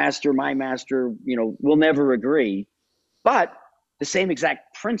 your master, my master, we'll never agree. But the same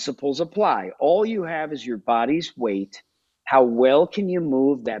exact principles apply. All you have is your body's weight. How well can you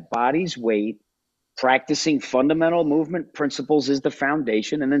move that body's weight? Practicing fundamental movement principles is the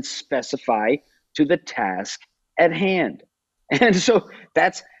foundation, and then specify to the task at hand. And so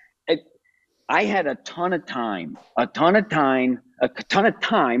I had a ton of time with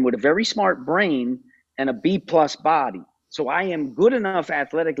a very smart brain and a B+ body. So I am good enough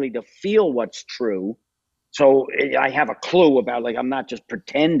athletically to feel what's true. So I have a clue about, like, I'm not just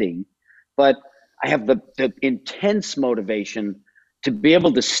pretending, but I have the intense motivation to be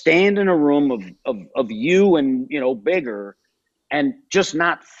able to stand in a room of you and, bigger, and just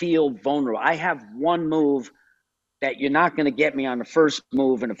not feel vulnerable. I have one move that you're not going to get me on the first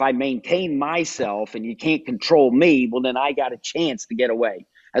move. And if I maintain myself and you can't control me, well, then I got a chance to get away,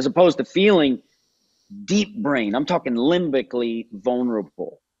 as opposed to feeling deep brain. I'm talking limbically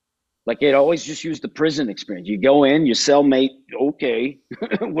vulnerable. Like, it always just use the prison experience. You go in, your cellmate, okay,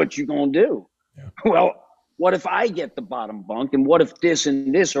 what you going to do? Yeah. Well, what if I get the bottom bunk, and what if this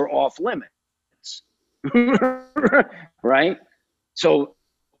and this are off limits? Right? So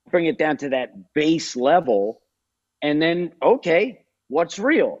bring it down to that base level. And then, okay, what's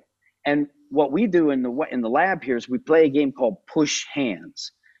real? And what we do in the lab here is we play a game called Push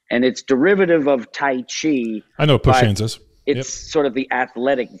Hands, and it's derivative of Tai Chi. I know what Push Hands is. It's sort of the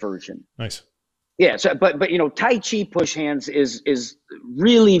athletic version. Nice. Yeah. So, but Tai Chi Push Hands is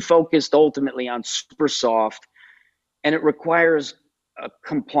really focused ultimately on super soft, and it requires a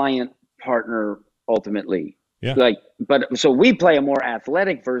compliant partner ultimately. Yeah. So we play a more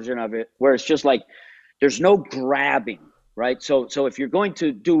athletic version of it, where it's just like, there's no grabbing, right? So if you're going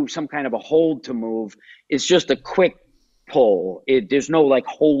to do some kind of a hold to move, it's just a quick pull. There's no like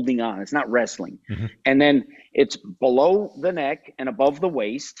holding on. It's not wrestling. Mm-hmm. And then it's below the neck and above the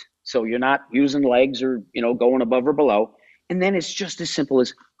waist. So you're not using legs or, going above or below. And then it's just as simple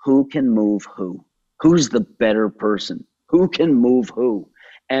as who can move who? Who's the better person? Who can move who?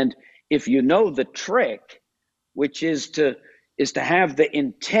 And if you know the trick, which is to have the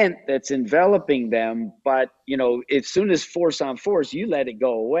intent that's enveloping them, but as soon as force on force, you let it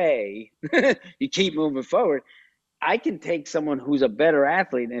go away, you keep moving forward. I can take someone who's a better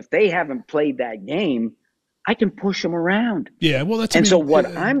athlete, and if they haven't played that game, I can push them around. Yeah, well, so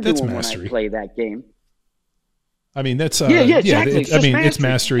what I'm doing mastery. When I play that game. I mean, that's exactly. It's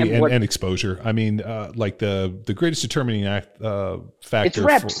mastery and exposure. I mean, like the greatest determining factor. It's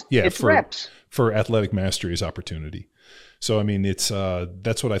reps. Reps for athletic mastery is opportunity. So, I mean, it's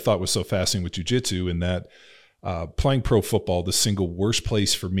that's what I thought was so fascinating with jiu-jitsu, in that playing pro football, the single worst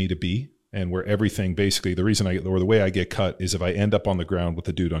place for me to be, and where everything basically, the way I get cut is if I end up on the ground with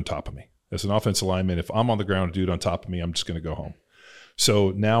a dude on top of me. As an offensive lineman, if I'm on the ground, a dude on top of me, I'm just going to go home.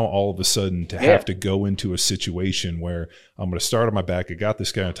 So now all of a sudden to have to go into a situation where I'm going to start on my back, I got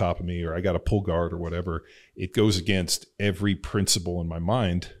this guy on top of me, or I got a pull guard or whatever, it goes against every principle in my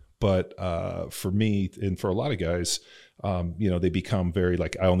mind. But for me and for a lot of guys, they become very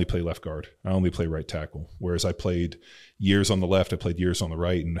like, I only play left guard. I only play right tackle. Whereas I played years on the left, I played years on the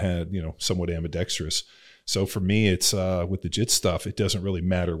right, and had, somewhat ambidextrous. So for me, it's with the jit stuff, it doesn't really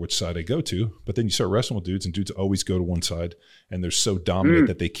matter which side I go to. But then you start wrestling with dudes, and dudes always go to one side, and they're so dominant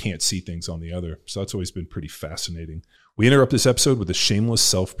that they can't see things on the other. So that's always been pretty fascinating. We interrupt this episode with a shameless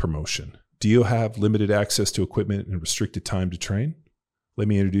self-promotion. Do you have limited access to equipment and restricted time to train? Let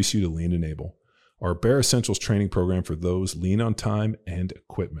me introduce you to Lean Enable, our Bare Essentials training program for those lean on time and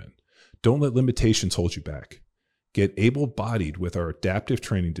equipment. Don't let limitations hold you back. Get able-bodied with our adaptive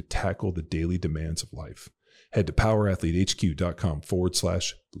training to tackle the daily demands of life. Head to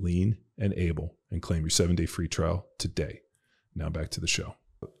powerathletehq.com/lean and able and claim your 7-day free trial today. Now back to the show.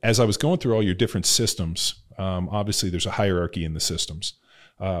 As I was going through all your different systems, obviously there's a hierarchy in the systems.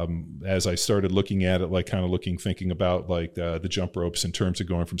 As I started looking at it, thinking about like the jump ropes in terms of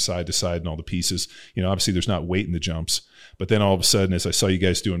going from side to side and all the pieces, obviously there's not weight in the jumps, but then all of a sudden, as I saw you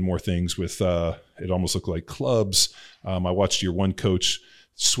guys doing more things with, it almost looked like clubs. I watched your one coach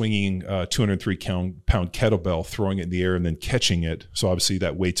swinging 203-pound kettlebell, throwing it in the air and then catching it. So obviously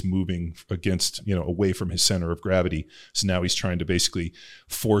that weight's moving against, away from his center of gravity. So now he's trying to basically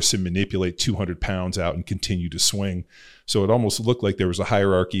force and manipulate 200 pounds out and continue to swing. So it almost looked like there was a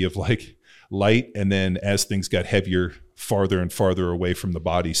hierarchy of like light, and then as things got heavier, farther and farther away from the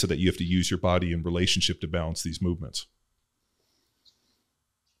body, so that you have to use your body in relationship to balance these movements.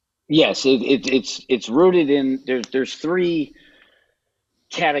 Yes, it's rooted in there's three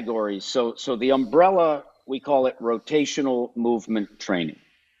categories. So the umbrella, we call it rotational movement training.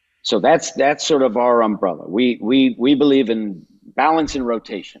 So that's sort of our umbrella. We believe in balance and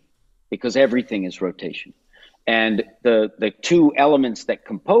rotation, because everything is rotation. And the two elements that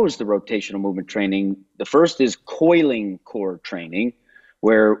compose the rotational movement training, the first is coiling core training,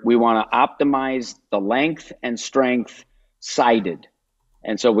 where we want to optimize the length and strength sided.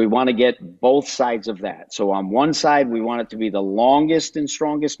 And so we want to get both sides of that. So on one side, we want it to be the longest and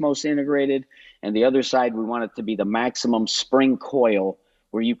strongest, most integrated. And the other side, we want it to be the maximum spring coil,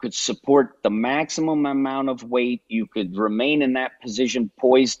 where you could support the maximum amount of weight. You could remain in that position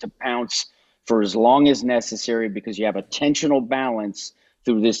poised to pounce for as long as necessary, because you have a tensional balance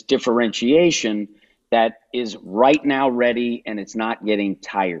through this differentiation that is right now ready, and it's not getting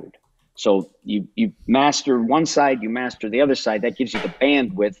tired. So you master one side, you master the other side. That gives you the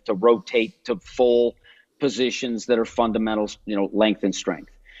bandwidth to rotate to full positions that are fundamentals, length and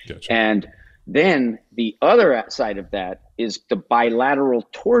strength. Gotcha. And then the other side of that is the bilateral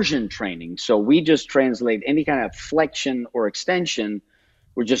torsion training. So we just translate any kind of flexion or extension.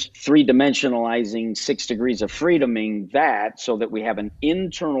 We're just three-dimensionalizing 6 degrees of freedoming that, so that we have an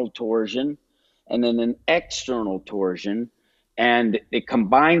internal torsion and then an external torsion. And it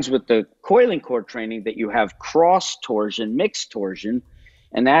combines with the coiling core training that you have cross torsion, mixed torsion,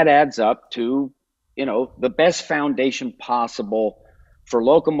 and that adds up to, the best foundation possible for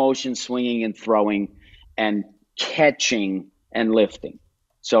locomotion, swinging and throwing, and catching and lifting.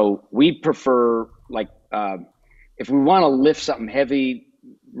 So we prefer, if we want to lift something heavy,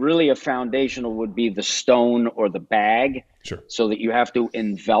 really a foundational would be the stone or the bag. Sure. So that you have to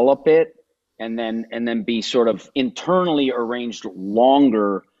envelop it and then be sort of internally arranged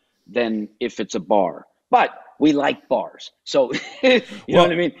longer than if it's a bar. But we like bars. So, you know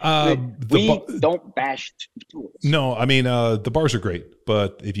what I mean? We don't bash tools. No, I mean, the bars are great,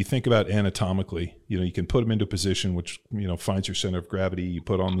 but if you think about anatomically, you can put them into a position which, finds your center of gravity. You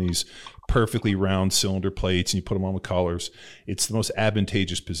put on these perfectly round cylinder plates and you put them on with collars. It's the most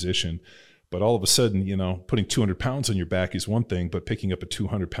advantageous position. But all of a sudden, putting 200 pounds on your back is one thing, but picking up a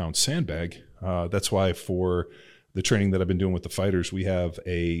 200-pound sandbag, that's why for the training that I've been doing with the fighters, we have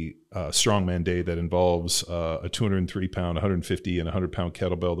a strongman day that involves a 203-pound, 150, and 100-pound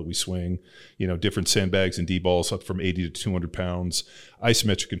kettlebell that we swing, different sandbags and D-balls up from 80 to 200 pounds,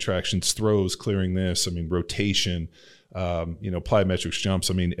 isometric contractions, throws, clearing this, rotation, plyometrics, jumps,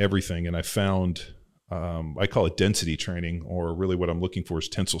 everything. And I found, I call it density training, or really what I'm looking for is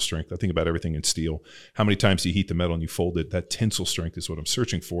tensile strength. I think about everything in steel. How many times do you heat the metal and you fold it? That tensile strength is what I'm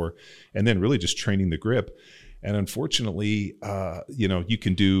searching for. And then really just training the grip. And unfortunately, you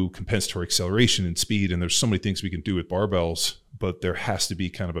can do compensatory acceleration and speed, and there's so many things we can do with barbells, but there has to be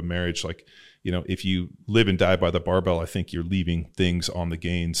kind of a marriage. Like, if you live and die by the barbell, I think you're leaving things on the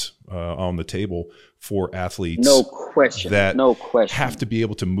gains, on the table for athletes. No question. That no question. have to be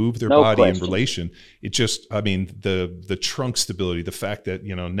able to move their body in relation. It just, the trunk stability, the fact that,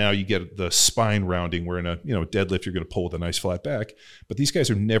 now you get the spine rounding where in a, deadlift, you're going to pull with a nice flat back, but these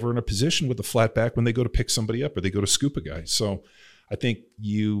guys are never in a position with a flat back when they go to pick somebody up or they go to scoop a guy. So I think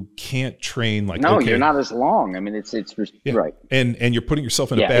you can't train like, no, you're not as long. It's right. And you're putting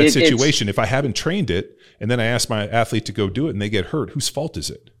yourself in a bad situation. If I haven't trained it and then I ask my athlete to go do it and they get hurt, whose fault is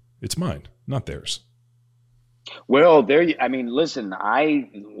it? It's mine, not theirs. Well, listen,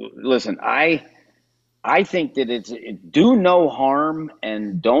 I think that it's do no harm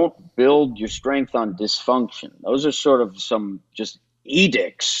and don't build your strength on dysfunction. Those are sort of some just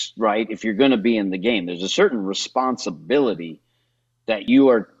edicts, right? If you're going to be in the game, there's a certain responsibility that you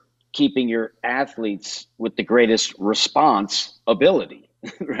are keeping your athletes with the greatest response ability,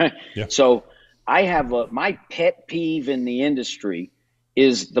 right? Yeah. So I have my pet peeve in the industry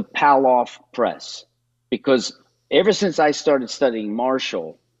is the Palloff press, because ever since I started studying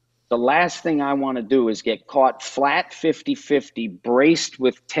martial, the last thing I want to do is get caught flat 50-50, braced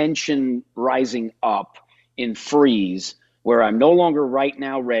with tension rising up in freeze, where I'm no longer right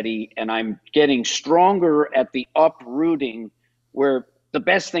now ready, and I'm getting stronger at the uprooting, where the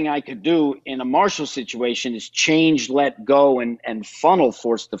best thing I could do in a martial situation is change, let go, and funnel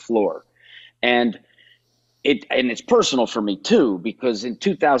force the floor. And it's personal for me too, because in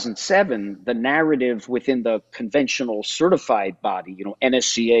 2007, the narrative within the conventional certified body,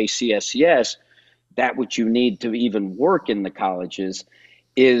 NSCA, CSCS, that which you need to even work in the colleges,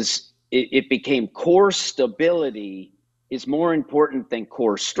 is it became core stability is more important than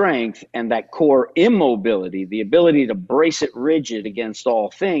core strength, and that core immobility, the ability to brace it rigid against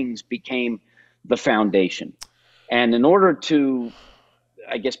all things, became the foundation. And in order to,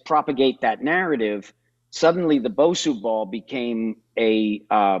 propagate that narrative, suddenly the Bosu ball became a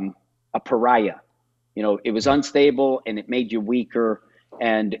pariah. It was unstable and it made you weaker.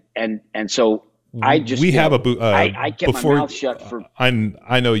 And so I just, I kept my mouth shut for.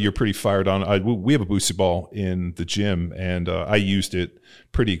 I know you're pretty fired on. We have a Bosu ball in the gym, and I used it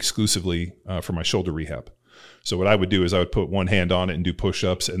pretty exclusively for my shoulder rehab. So what I would do is I would put one hand on it and do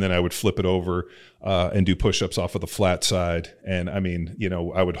push-ups, and then I would flip it over and do push-ups off of the flat side. And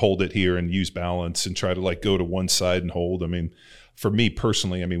I would hold it here and use balance and try to go to one side and hold. For me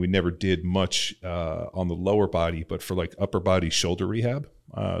personally, we never did much on the lower body, but for upper body shoulder rehab,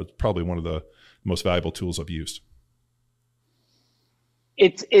 it's probably one of the most valuable tools I've used.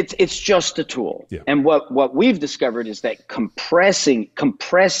 It's just a tool. Yeah. And what we've discovered is that compressing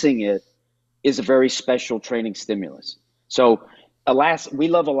it is a very special training stimulus. So we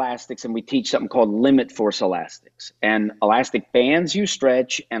love elastics, and we teach something called limit force elastics. And elastic bands you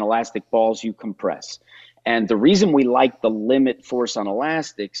stretch and elastic balls you compress. And the reason we like the limit force on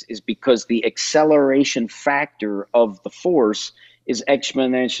elastics is because the acceleration factor of the force is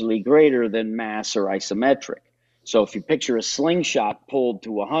exponentially greater than mass or isometric. So if you picture a slingshot pulled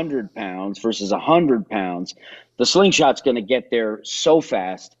to 100 pounds versus 100 pounds, the slingshot's going to get there so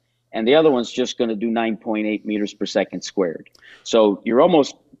fast, and the other one's just going to do 9.8 meters per second squared. So you're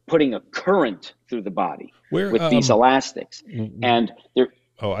almost putting a current through the body with these elastics. And they're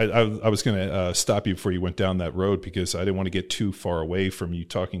I was going to stop you before you went down that road, because I didn't want to get too far away from you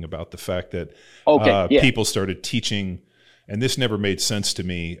talking about the fact that people started teaching, and this never made sense to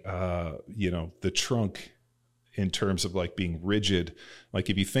me. The trunk in terms of like being rigid. Like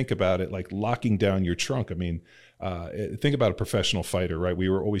if you think about it, like locking down your trunk, I mean, think about a professional fighter, right? We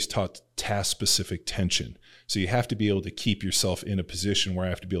were always taught task-specific tension. So you have to be able to keep yourself in a position where I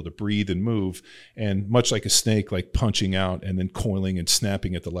have to be able to breathe and move. And much like a snake, like punching out and then coiling and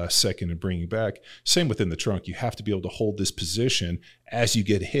snapping at the last second and bringing back, same within the trunk. You have to be able to hold this position. As you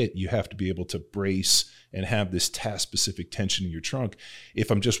get hit, you have to be able to brace and have this task-specific tension in your trunk. If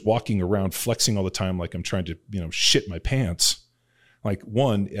I'm just walking around flexing all the time like I'm trying to, shit my pants, like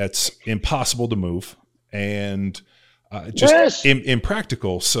one, it's impossible to move and just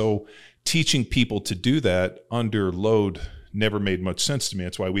impractical. So teaching people to do that under load never made much sense to me.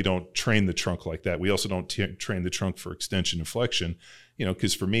 That's why we don't train the trunk like that. We also don't train the trunk for extension and flexion,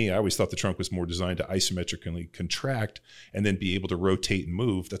 because for me, I always thought the trunk was more designed to isometrically contract and then be able to rotate and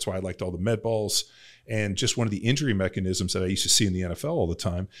move. That's why I liked all the med balls. And just one of the injury mechanisms that I used to see in the NFL all the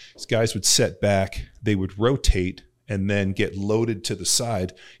time is guys would set back, they would rotate and then get loaded to the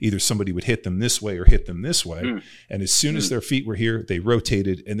side. Either somebody would hit them this way or hit them this way. And as soon as their feet were here, they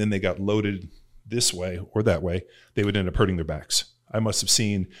rotated and then they got loaded this way or that way. They would end up hurting their backs. I must have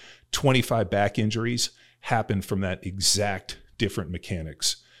seen 25 back injuries happen from that exact different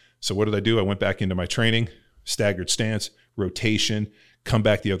mechanics. So what did I do? I went back into my training, staggered stance, rotation, come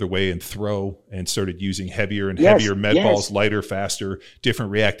back the other way and throw, and started using heavier and heavier med balls, lighter, faster,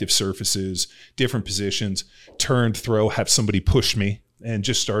 different reactive surfaces, different positions, turned, throw, have somebody push me, and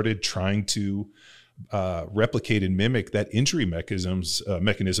just started trying to replicate and mimic that injury mechanism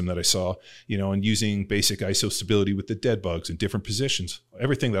that I saw, and using basic iso stability with the dead bugs in different positions.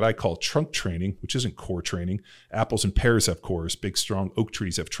 Everything that I call trunk training, which isn't core training. Apples and pears have cores, big, strong oak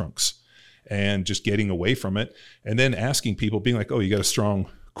trees have trunks. And just getting away from it and then asking people, being like, oh, you got a strong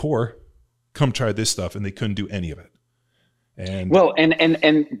core, come try this stuff. And they couldn't do any of it. And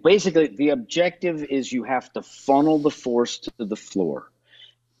basically the objective is you have to funnel the force to the floor.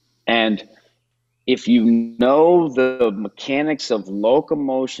 And if you know the mechanics of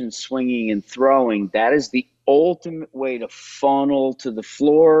locomotion, swinging and throwing, that is the ultimate way to funnel to the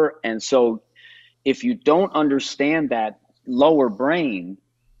floor. And so if you don't understand that lower brain,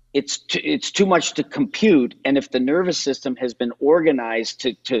 it's too much to compute. And if the nervous system has been organized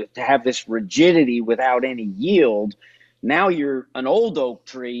to have this rigidity without any yield, now you're an old oak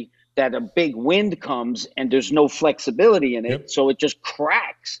tree that a big wind comes and there's no flexibility in it. Yep. So it just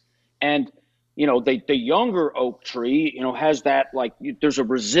cracks. And, the younger oak tree, has that, like, there's a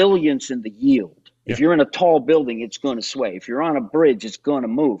resilience in the yield. If you're in a tall building, it's going to sway. If you're on a bridge, it's going to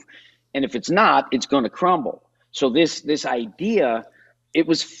move. And if it's not, it's going to crumble. So this idea, it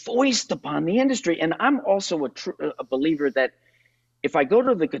was foisted upon the industry. And I'm also a believer that if I go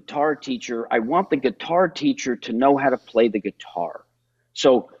to the guitar teacher, I want the guitar teacher to know how to play the guitar.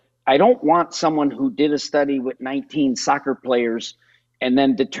 So I don't want someone who did a study with 19 soccer players and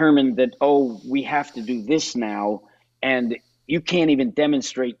then determined that, oh, we have to do this now. And you can't even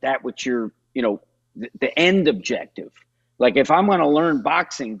demonstrate that with your, the end objective. Like if I'm going to learn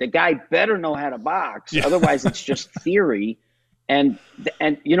boxing, the guy better know how to box. Yeah. Otherwise it's just theory. And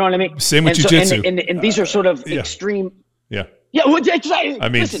you know what I mean? Same with jiu-jitsu. And these are sort of extreme. Yeah. Yeah. Well, I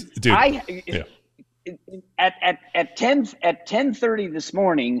mean, listen, dude. At 10:30 this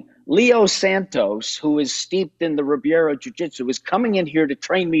morning, Leo Santos, who is steeped in the Ribeiro Jiu-Jitsu, is coming in here to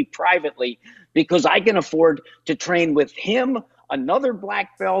train me privately because I can afford to train with him, another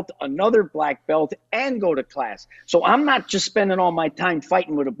black belt, and go to class. So I'm not just spending all my time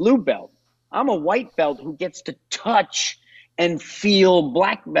fighting with a blue belt. I'm a white belt who gets to touch and feel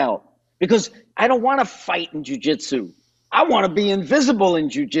black belt because I don't want to fight in jiu-jitsu. I want to be invisible in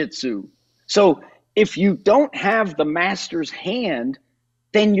jiu-jitsu. So if you don't have the master's hand,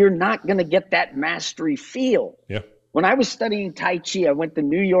 then you're not going to get that mastery feel. Yeah. When I was studying Tai Chi, I went to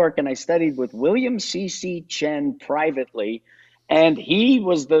New York and I studied with William C.C. Chen privately. And he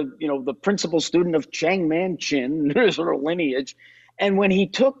was the principal student of Chang Man Chin, sort of lineage. And when he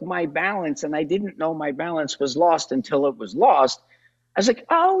took my balance and I didn't know my balance was lost until it was lost, I was like,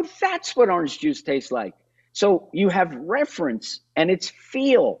 oh, that's what orange juice tastes like. So you have reference and it's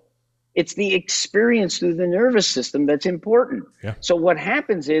feel. It's the experience through the nervous system that's important. Yeah. So what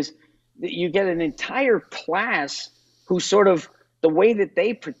happens is that you get an entire class who sort of, the way that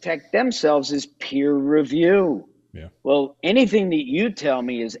they protect themselves is peer review. Yeah. Well, anything that you tell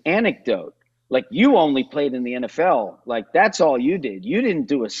me is anecdote. Like you only played in the NFL. Like that's all you did. You didn't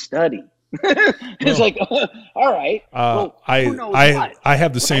do a study. It's like, all right. Well, who knows what? I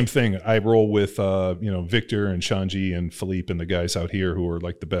have the same thing. I roll with, Victor and Shanji and Philippe and the guys out here who are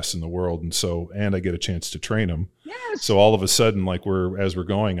like the best in the world. And I get a chance to train them. Yes. So all of a sudden, like as we're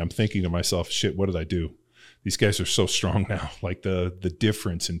going, I'm thinking to myself, shit, what did I do? these guys are so strong now. Like the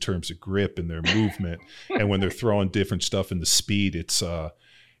difference in terms of grip and their movement, and when they're throwing different stuff in the speed, it's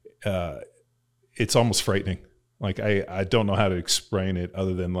almost frightening. Like I don't know how to explain it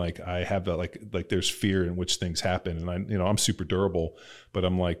other than like I have that like there's fear in which things happen, and I'm super durable, but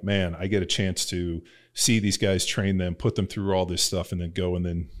I'm like, man, I get a chance to see these guys, train them, put them through all this stuff, and then go and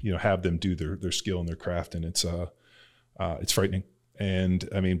then have them do their skill and their craft, and it's frightening. And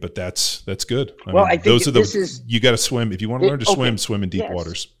I mean, but that's good. I mean, I think those are you got to swim if you want to learn to swim. Swim in deep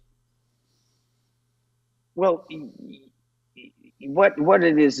waters. Well, what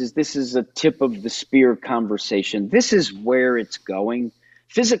it is this is a tip of the spear conversation. This is where it's going.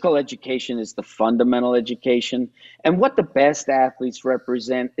 Physical education is the fundamental education. And what the best athletes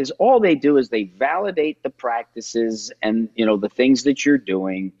represent is all they do is they validate the practices and, the things that you're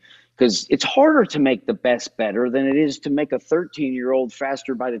doing, because it's harder to make the best better than it is to make a 13-year-old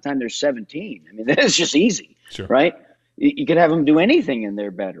faster by the time they're 17. I mean, that's just easy, sure. Right? You could have them do anything and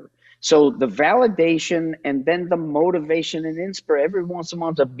they're better. So the validation and then the motivation and inspiration, every once in a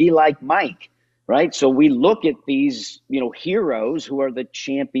while to be like Mike, right? So we look at these, heroes who are the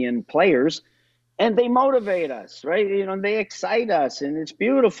champion players, and they motivate us, right? They excite us, and it's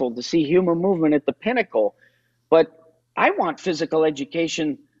beautiful to see human movement at the pinnacle. But I want physical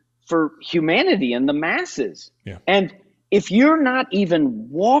education for humanity and the masses. Yeah. And if you're not even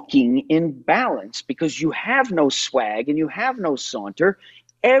walking in balance because you have no swag and you have no saunter,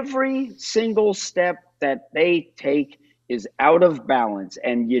 every single step that they take is out of balance,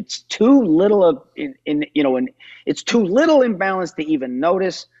 and it's too little it's too little imbalance to even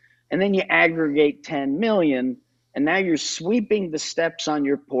notice. And then you aggregate 10 million, and now you're sweeping the steps on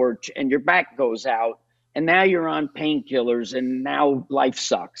your porch, and your back goes out, and now you're on painkillers, and now life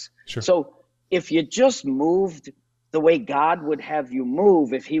sucks. Sure. So if you just moved the way God would have you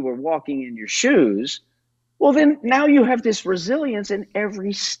move if he were walking in your shoes, well, then now you have this resilience, and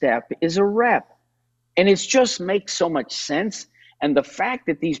every step is a rep. And it just makes so much sense. And the fact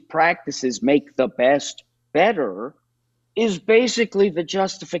that these practices make the best better is basically the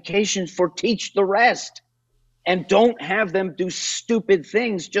justification for teach the rest. And don't have them do stupid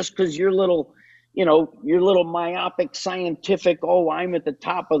things just because your little myopic scientific, I'm at the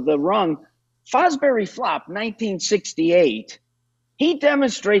top of the rung. Fosbury Flop, 1968, he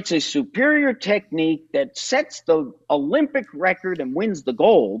demonstrates a superior technique that sets the Olympic record and wins the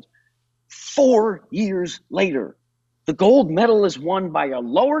gold 4 years later. The gold medal is won by a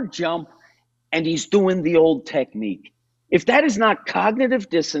lower jump, and he's doing the old technique. If that is not cognitive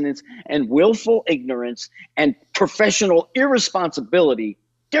dissonance and willful ignorance and professional irresponsibility,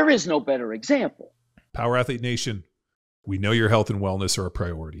 there is no better example. Power Athlete Nation, we know your health and wellness are a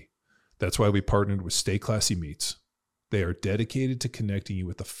priority. That's why we partnered with Stay Classy Meats. They are dedicated to connecting you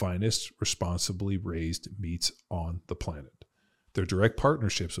with the finest, responsibly raised meats on the planet. Their direct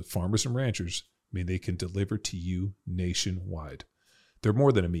partnerships with farmers and ranchers mean they can deliver to you nationwide. They're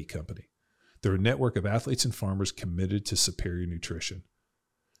more than a meat company. They're a network of athletes and farmers committed to superior nutrition.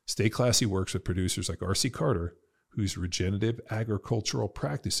 Stay Classy works with producers like R.C. Carter, whose regenerative agricultural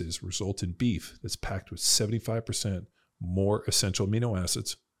practices result in beef that's packed with 75% more essential amino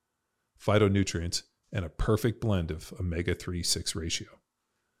acids, phytonutrients, and a perfect blend of omega-3/6 ratio.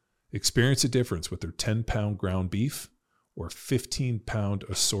 Experience a difference with their 10-pound ground beef or 15-pound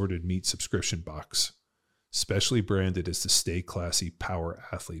assorted meat subscription box, specially branded as the Stay Classy Power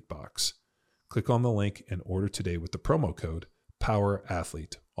Athlete Box. Click on the link and order today with the promo code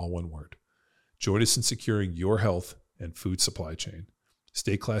POWERATHLETE, all one word. Join us in securing your health and food supply chain.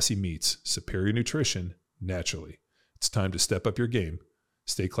 Stay Classy Meats, superior nutrition, naturally. It's time to step up your game.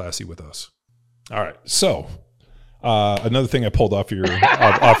 Stay classy with us. All right. So another thing I pulled off your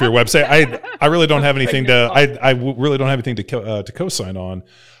website. I really don't have anything really don't have anything to co-sign on.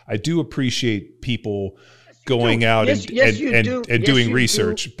 I do appreciate people going out and doing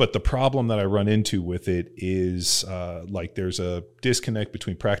research, but the problem that I run into with it is there's a disconnect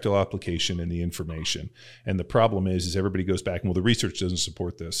between practical application and the information. And the problem is everybody goes back and, well, the research doesn't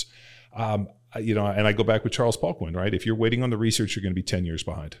support this. And I go back with Charles Poliquin, right? If you're waiting on the research, you're going to be 10 years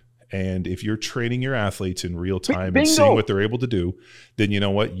behind. And if you're training your athletes in real time and seeing what they're able to do, then you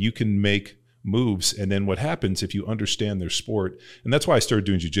know what? You can make moves. And then what happens if you understand their sport? And that's why I started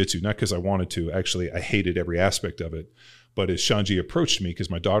doing jiu-jitsu, not because I wanted to. Actually, I hated every aspect of it. But as Shanji approached me, because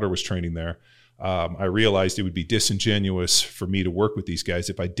my daughter was training there, I realized it would be disingenuous for me to work with these guys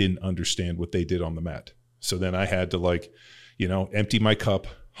if I didn't understand what they did on the mat. So then I had to empty my cup,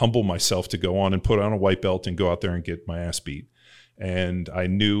 humble myself to go on and put on a white belt and go out there and get my ass beat. And I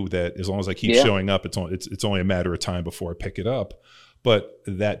knew that as long as I keep showing up, it's only a matter of time before I pick it up. But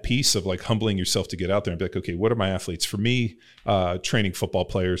that piece of like humbling yourself to get out there and be like, okay, what are my athletes? For me, training football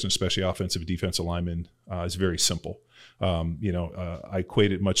players and especially offensive and defensive linemen is very simple. I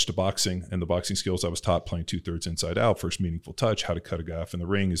equate it much to boxing, and the boxing skills I was taught playing 2/3 inside out, first meaningful touch, how to cut a guy off in the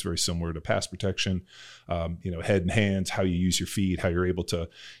ring is very similar to pass protection, head and hands, how you use your feet, how you're able to,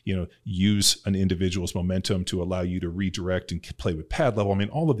 use an individual's momentum to allow you to redirect and play with pad level. I mean,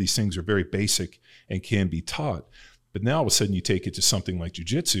 all of these things are very basic and can be taught. But now all of a sudden you take it to something like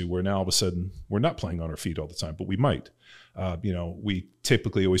jiu-jitsu, where now all of a sudden we're not playing on our feet all the time, but we might. We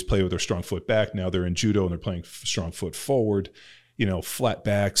typically always play with our strong foot back. Now they're in judo and they're playing strong foot forward, flat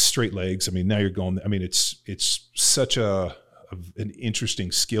backs, straight legs. I mean, now you're going, I mean, it's such an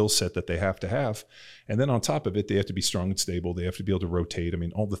interesting skill set that they have to have. And then on top of it, they have to be strong and stable. They have to be able to rotate. I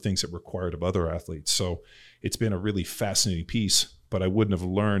mean, all the things that are required of other athletes. So it's been a really fascinating piece, but I wouldn't have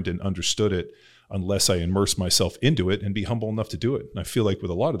learned and understood it unless I immerse myself into it and be humble enough to do it. And I feel like with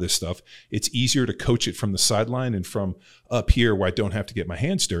a lot of this stuff, it's easier to coach it from the sideline and from up here where I don't have to get my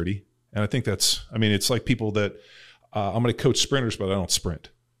hands dirty. And I think it's like people that I'm going to coach sprinters, but I don't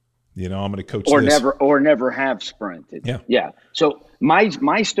sprint. I'm going to coach never have sprinted. Yeah. Yeah. So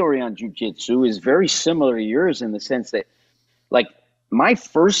my story on jiu-jitsu is very similar to yours in the sense that, like, my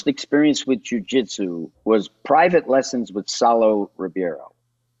first experience with jiu-jitsu was private lessons with Saulo Ribeiro.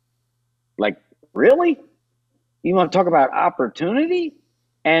 Like, really? You want to talk about opportunity?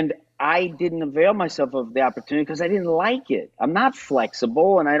 And I didn't avail myself of the opportunity because I didn't like it. I'm not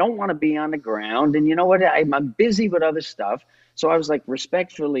flexible and I don't want to be on the ground. And you know what? I'm busy with other stuff. So I was like,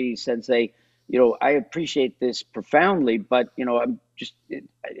 respectfully, Sensei, I appreciate this profoundly, but,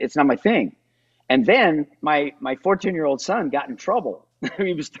 it's not my thing. And then my 14-year-old son got in trouble.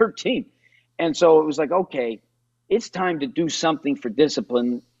 He was 13. And so it was like, okay, it's time to do something for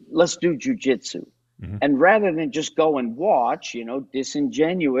discipline. Let's do jiu-jitsu. Mm-hmm. And rather than just go and watch,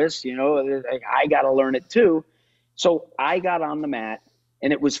 disingenuous, I got to learn it too. So I got on the mat,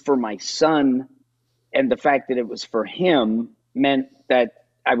 and it was for my son. And the fact that it was for him meant that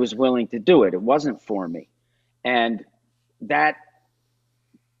I was willing to do it. It wasn't for me. And that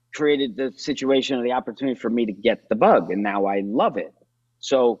created the situation or the opportunity for me to get the bug. And now I love it.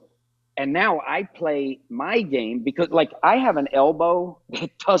 So, and now I play my game because, like, I have an elbow that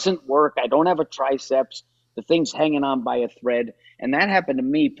doesn't work. I don't have a triceps. The thing's hanging on by a thread. And that happened to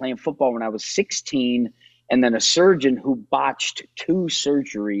me playing football when I was 16. And then a surgeon who botched 2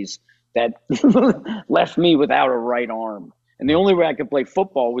 surgeries that left me without a right arm. And the only way I could play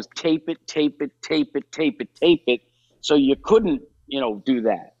football was tape it. So you couldn't, do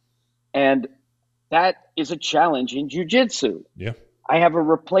that. And that is a challenge in jiu-jitsu. Yeah. I have a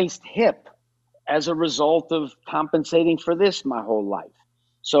replaced hip as a result of compensating for this my whole life.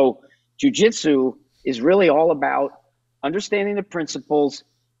 So jiu-jitsu is really all about understanding the principles,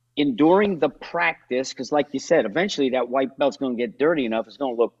 enduring the practice, because like you said, eventually that white belt's going to get dirty enough, it's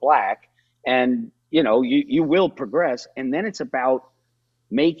going to look black, and you will progress. And then it's about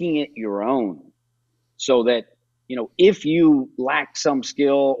making it your own, so that if you lack some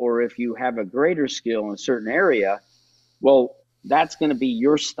skill or if you have a greater skill in a certain area, well, that's going to be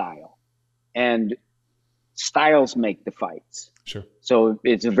your style, and styles make the fights. Sure. So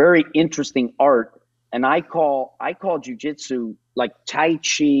it's a very interesting art. And I call jiu-jitsu like Tai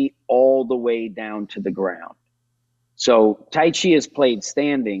Chi all the way down to the ground. So Tai Chi is played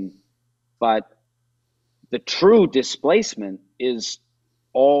standing, but the true displacement is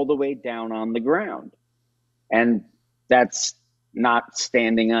all the way down on the ground. And that's not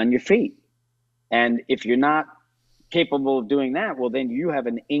standing on your feet. And if you're not capable of doing that, well, then you have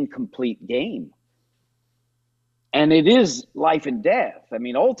an incomplete game. And it is life and death. I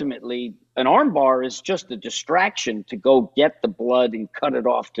mean, ultimately, an arm bar is just a distraction to go get the blood and cut it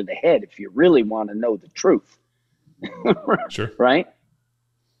off to the head if you really want to know the truth. Sure. Right?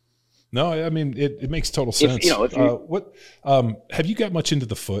 No, I mean, it makes total sense. Have you got much into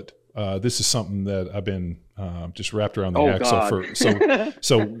the foot? This is something that I've been just wrapped around the axle for.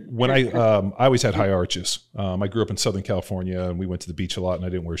 So when I always had high arches. I grew up in Southern California, and we went to the beach a lot, and I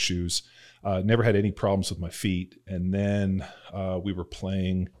didn't wear shoes. Never had any problems with my feet. And then we were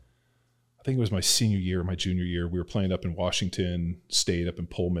playing, I think it was my senior year, my junior year. We were playing up in Washington State, up in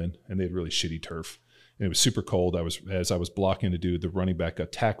Pullman, and they had really shitty turf. And it was super cold. As I was blocking a dude, the running back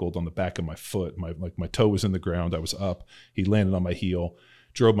got tackled on the back of my foot. My toe was in the ground. I was up. He landed on my heel,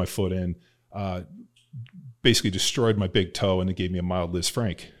 drove my foot in, basically destroyed my big toe, and it gave me a mild Liz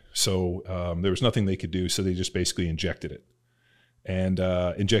Frank. So there was nothing they could do. So they just basically injected it. And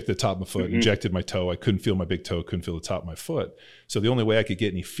injected the top of my foot, injected my toe. I couldn't feel my big toe, couldn't feel the top of my foot. So the only way I could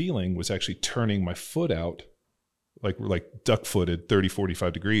get any feeling was actually turning my foot out like duck footed 30,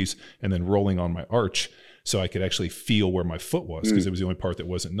 45 degrees and then rolling on my arch so I could actually feel where my foot was because it was the only part that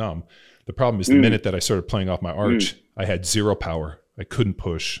wasn't numb. The problem is the minute that I started playing off my arch, I had zero power. I couldn't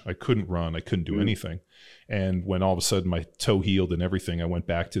push. I couldn't run. I couldn't do anything. And when all of a sudden my toe healed and everything, I went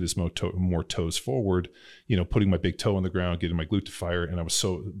back to this more toes forward, putting my big toe on the ground, getting my glute to fire. And I was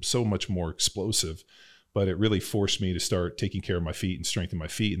so much more explosive, but it really forced me to start taking care of my feet and strengthen my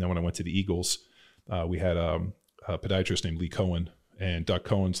feet. And then when I went to the Eagles, we had a podiatrist named Lee Cohen, and Doc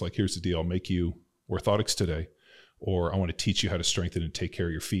Cohen's like, here's the deal. I'll make you orthotics today, or I want to teach you how to strengthen and take care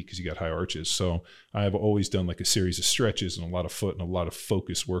of your feet because you got high arches. So I have always done like a series of stretches and a lot of foot and a lot of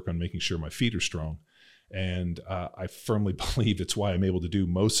focus work on making sure my feet are strong. And I firmly believe it's why I'm able to do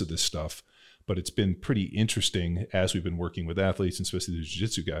most of this stuff. But it's been pretty interesting as we've been working with athletes, and especially the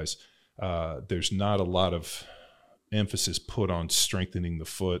jiu-jitsu guys. There's not a lot of emphasis put on strengthening the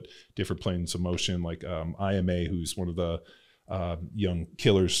foot, different planes of motion, like IMA, who's one of the young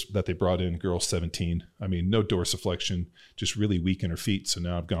killers that they brought in, girl 17. I mean, no dorsiflexion, just really weak in her feet. So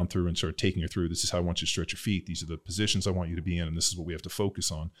now I've gone through and started taking her through. This is how I want you to stretch your feet. These are the positions I want you to be in. And this is what we have to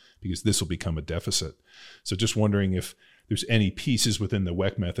focus on because this will become a deficit. So just wondering if there's any pieces within the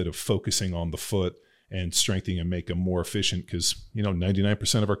Weck method of focusing on the foot and strengthening and make them more efficient because,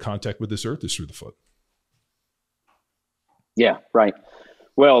 99% of our contact with this earth is through the foot. Yeah, right.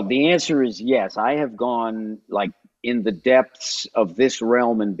 Well, the answer is yes. I have gone in the depths of this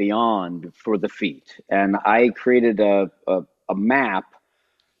realm and beyond for the feet. And I created a map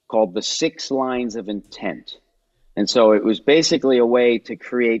called the 6 Lines of Intent. And so it was basically a way to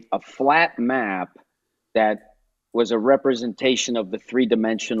create a flat map that was a representation of the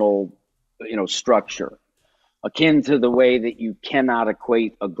 3-dimensional, structure, akin to the way that you cannot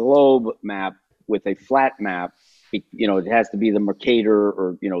equate a globe map with a flat map. It has to be the Mercator,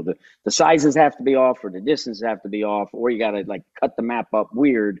 or the sizes have to be off, or the distances have to be off, or you got to cut the map up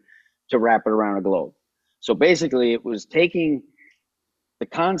weird to wrap it around a globe. So basically it was taking the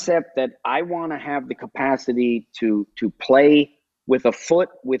concept that I want to have the capacity to play with a foot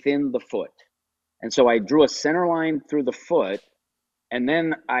within the foot. And so I drew a center line through the foot, and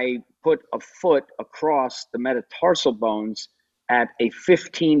then I put a foot across the metatarsal bones at a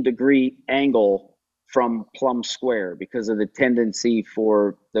 15-degree angle from plumb square because of the tendency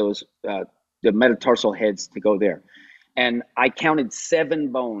for those the metatarsal heads to go there. And I counted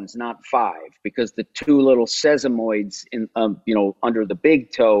 7 bones, not 5, because the 2 little sesamoids in under the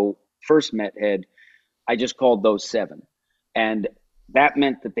big toe first met head, I just called those 7. And that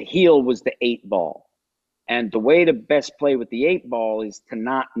meant that the heel was the 8 ball. And the way to best play with the 8 ball is to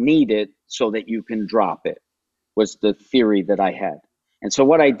not need it so that you can drop it, was the theory that I had. And so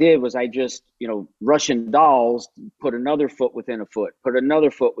what I did was I just, Russian dolls, put another foot within a foot, put another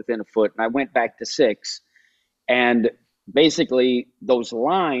foot within a foot, and I went back to 6. And basically those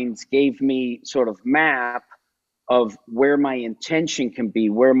lines gave me sort of map of where my intention can be,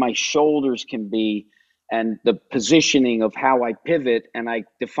 where my shoulders can be, and the positioning of how I pivot. And I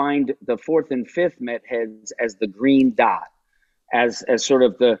defined the 4th and 5th met heads as the green dot, as sort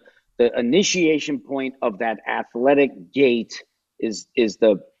of the initiation point of that athletic gait is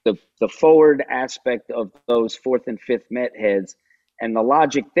the forward aspect of those 4th and 5th met heads. And the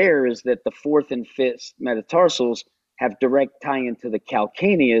logic there is that the 4th and 5th metatarsals have direct tie into the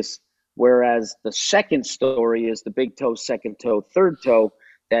calcaneus, whereas the second story is the big toe, second toe, third toe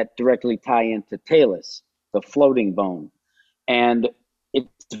that directly tie into talus, the floating bone. And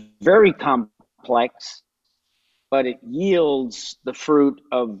it's very complex, but it yields the fruit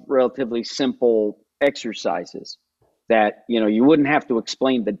of relatively simple exercises that, you wouldn't have to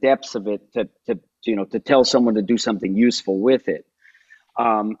explain the depths of it to tell someone to do something useful with it.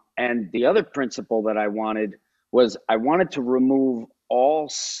 And the other principle that I wanted was I wanted to remove all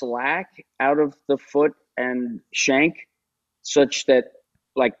slack out of the foot and shank, such that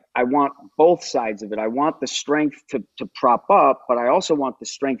I want both sides of it. I want the strength to prop up, but I also want the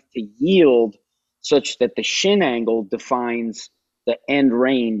strength to yield such that the shin angle defines the end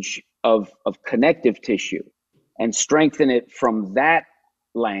range of connective tissue and strengthen it from that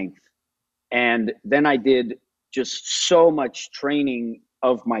length. And then I did just so much training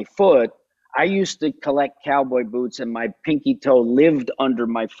of my foot. I used to collect cowboy boots and my pinky toe lived under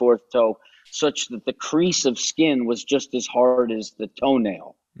my 4th toe such that the crease of skin was just as hard as the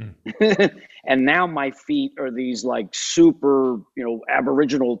toenail. And now my feet are these super,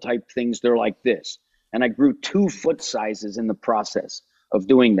 aboriginal type things. They're like this. And I grew 2 foot sizes in the process of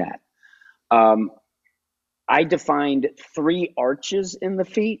doing that. I defined 3 arches in the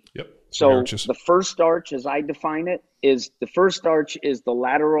feet. Yep. So the first arch, as I define it, is the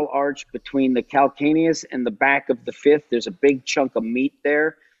lateral arch between the calcaneus and the back of the fifth. There's a big chunk of meat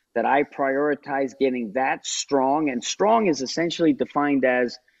there that I prioritize getting that strong. And strong is essentially defined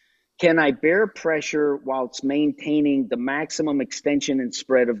as, can I bear pressure while it's maintaining the maximum extension and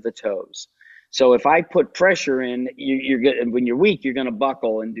spread of the toes? So if I put pressure in, when you're weak, you're going to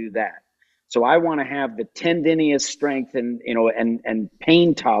buckle and do that. So I want to have the tendinous strength and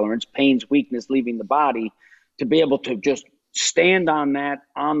pain tolerance, pain's weakness leaving the body, to be able to just stand on that,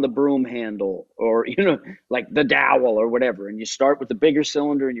 on the broom handle, or like the dowel or whatever. And you start with the bigger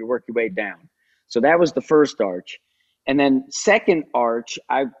cylinder and you work your way down. So that was the first arch. And then second arch,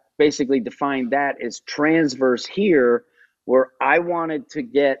 I basically defined that as transverse here, where I wanted to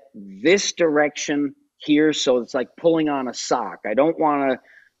get this direction here. So it's like pulling on a sock. I don't want to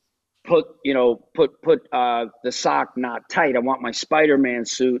put the sock not tight. I want my Spider-Man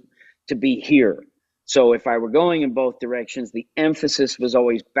suit to be here. So if I were going in both directions, the emphasis was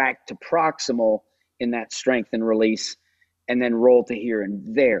always back to proximal in that strength and release, and then roll to here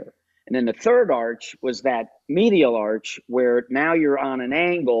and there. And then the third arch was that medial arch, where now you're on an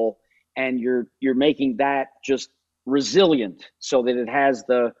angle and you're making that just resilient, so that it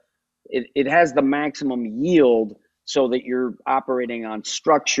has the maximum yield, so that you're operating on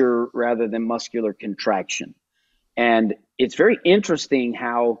structure rather than muscular contraction. And it's very interesting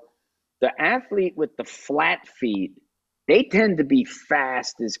how the athlete with the flat feet, they tend to be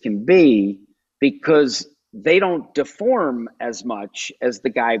fast as can be, because they don't deform as much as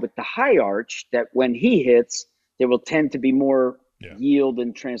the guy with the high arch, that when he hits, there will tend to be more yield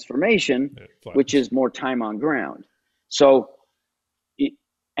and transformation, which is more time on ground. So,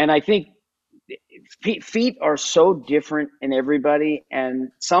 and I think feet are so different in everybody, and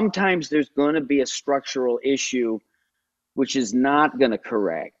sometimes there's going to be a structural issue which is not going to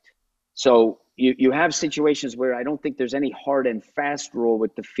correct. So you have situations where I don't think there's any hard and fast rule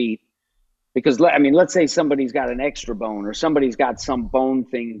with the feet, because let's say somebody's got an extra bone, or somebody's got some bone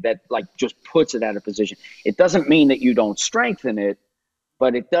thing that like just puts it out of position. It doesn't mean that you don't strengthen it,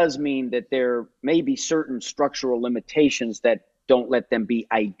 but it does mean that there may be certain structural limitations that don't let them be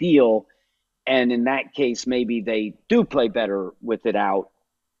ideal. And in that case, maybe they do play better with it out.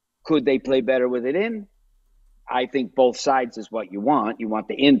 Could they play better with it in? I think both sides is what you want. You want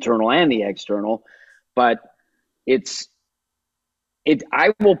the internal and the external, but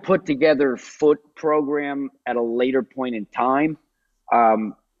I will put together foot program at a later point in time.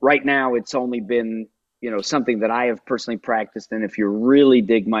 Right now, it's only been, something that I have personally practiced. And if you really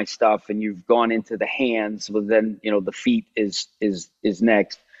dig my stuff and you've gone into the hands, well, then, the feet is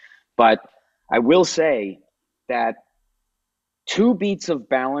next. But I will say that 2 beats of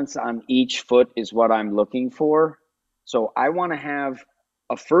balance on each foot is what I'm looking for. So I want to have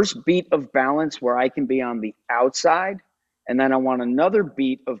a first beat of balance where I can be on the outside, and then I want another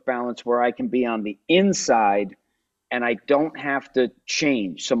beat of balance where I can be on the inside, and I don't have to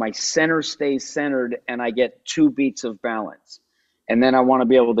change. So my center stays centered and I get 2 beats of balance. And then I want to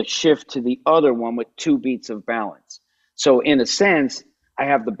be able to shift to the other one with 2 beats of balance. So in a sense, I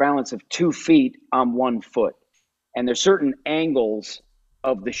have the balance of 2 feet on 1 foot. And there's certain angles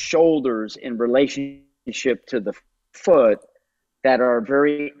of the shoulders in relationship to the foot that are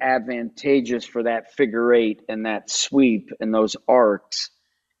very advantageous for that figure 8 and that sweep and those arcs.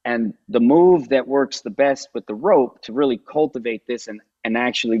 And the move that works the best with the rope to really cultivate this and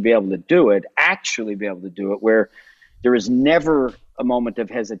actually be able to do it, where there is never a moment of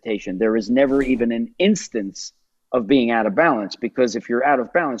hesitation. There is never even an instance of being out of balance, because if you're out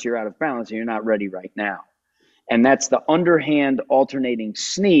of balance, you're out of balance and you're not ready right now. And that's the underhand alternating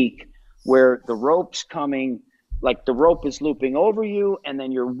sneak, where the rope's coming, like the rope is looping over you and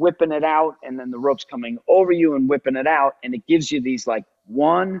then you're whipping it out, and then the rope's coming over you and whipping it out. And it gives you these like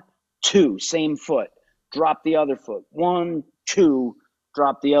 1, 2, same foot, drop the other foot, 1, 2,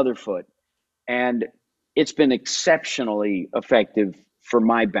 drop the other foot. And it's been exceptionally effective for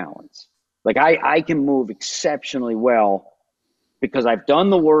my balance. Like I can move exceptionally well because I've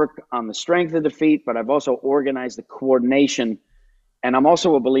done the work on the strength of the feet, but I've also organized the coordination. And I'm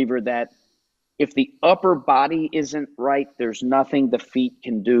also a believer that if the upper body isn't right, there's nothing the feet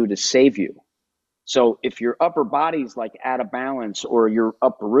can do to save you. So if your upper body's like out of balance or you're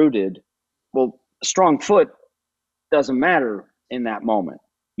uprooted, well, a strong foot doesn't matter in that moment.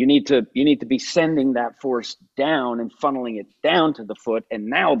 You need to be sending that force down and funneling it down to the foot, and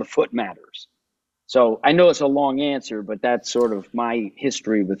now the foot matters. So I know it's a long answer, but that's sort of my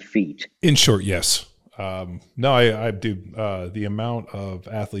history with feet. In short, yes. No, I do. The amount of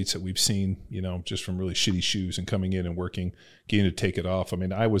athletes that we've seen, just from really shitty shoes and coming in and working, getting to take it off. I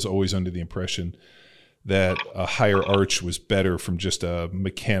mean, I was always under the impression that a higher arch was better from just a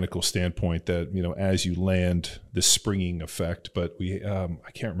mechanical standpoint, that, as you land, the springing effect. But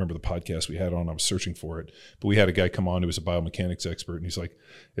I can't remember the podcast we had on, I was searching for it, but we had a guy come on who was a biomechanics expert, and he's like,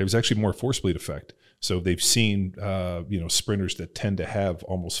 it was actually more force bleed effect. So they've seen, sprinters that tend to have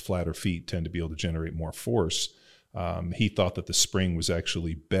almost flatter feet tend to be able to generate more force. He thought that the spring was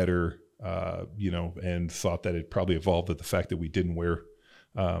actually better, and thought that it probably evolved with the fact that we didn't wear,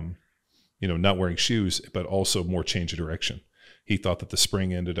 not wearing shoes, but also more change of direction. He thought that the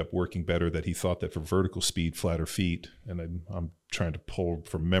spring ended up working better, that he thought that for vertical speed, flatter feet, and I'm trying to pull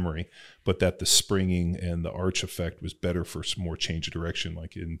from memory, but that the springing and the arch effect was better for some more change of direction,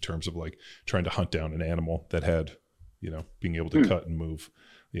 like in terms of like trying to hunt down an animal that had, being able to cut and move,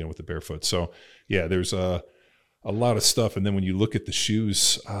 with the barefoot. So yeah, there's a lot of stuff. And then when you look at the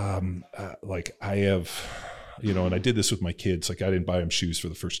shoes, like I have, and I did this with my kids, like I didn't buy them shoes for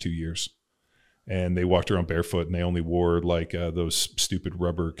the first 2 years. And they walked around barefoot, and they only wore like those stupid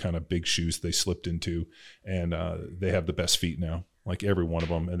rubber kind of big shoes they slipped into. And they have the best feet now, like every one of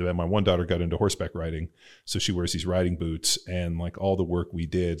them. And then my one daughter got into horseback riding, so she wears these riding boots. And like all the work we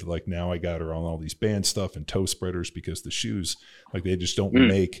did, like now I got her on all these band stuff and toe spreaders, because the shoes, like they just don't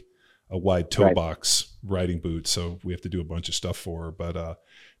make a wide toe box riding boot. So we have to do a bunch of stuff for her. But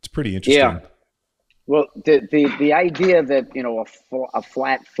it's pretty interesting. Yeah. Well, the idea that, a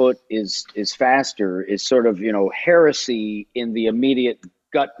flat foot is faster is sort of, heresy in the immediate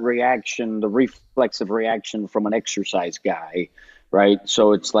gut reaction, the reflexive reaction from an exercise guy, right?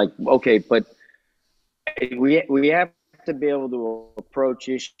 So it's like, okay, but we have to be able to approach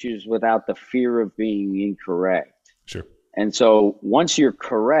issues without the fear of being incorrect. Sure. And so once you're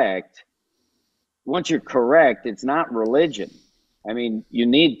correct, it's not religion. I mean, you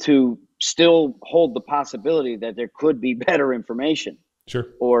need to still hold the possibility that there could be better information. Sure.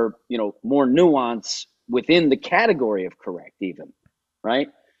 Or, more nuance within the category of correct even, right?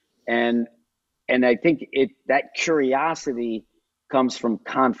 And I think that curiosity comes from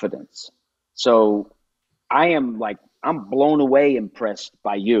confidence. So I'm blown away impressed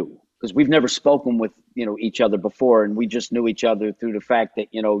by you, because we've never spoken with, each other before, and we just knew each other through the fact that,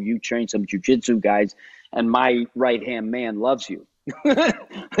 you train some jujitsu guys, and my right-hand man loves you.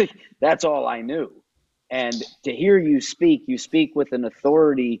 That's all I knew. And to hear you speak with an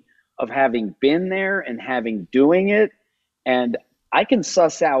authority of having been there and having doing it. And I can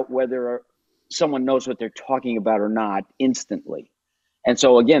suss out whether someone knows what they're talking about or not instantly. And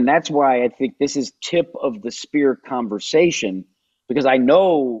so again, that's why I think this is tip of the spear conversation, because I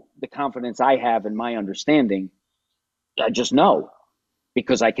know the confidence I have in my understanding. I just know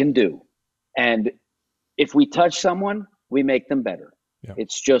because I can do. And if we touch someone, we make them better. Yeah.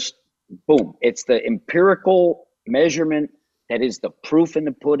 It's just boom. It's the empirical measurement that is the proof in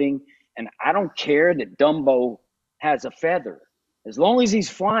the pudding. And I don't care that Dumbo has a feather. As long as he's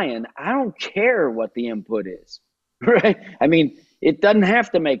flying, I don't care what the input is, right? I mean, it doesn't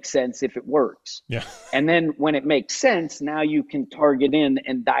have to make sense if it works. Yeah. And then when it makes sense, now you can target in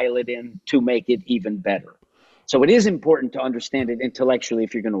and dial it in to make it even better. So it is important to understand it intellectually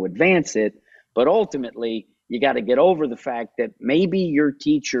if you're going to advance it. But ultimately, you got to get over the fact that maybe your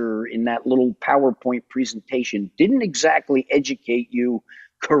teacher in that little PowerPoint presentation didn't exactly educate you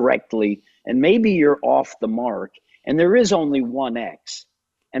correctly, and maybe you're off the mark, and there is only one X,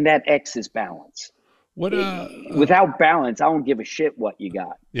 and that X is balance. Without balance, I don't give a shit what you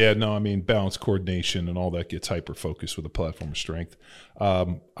got. Yeah, no, I mean, balance, coordination, and all that gets hyper-focused with a platform of strength.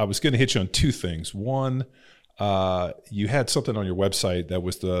 I was going to hit you on two things. One, you had something on your website that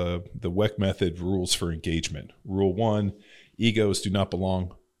was the Weck method rules for engagement. Rule 1, egos do not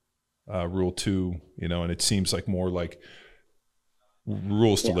belong. Rule 2, and it seems like more like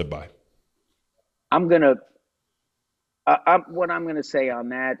rules to live by. What I'm gonna say on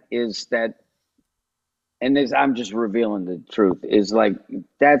that is that, and I'm just revealing the truth, is like,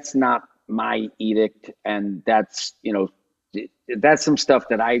 that's not my edict, and that's some stuff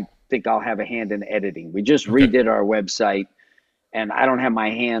that I think I'll have a hand in editing. We just redid our website, and I don't have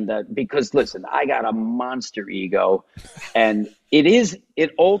my hand because listen, I got a monster ego, and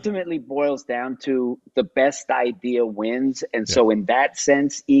it ultimately boils down to the best idea wins. And so in that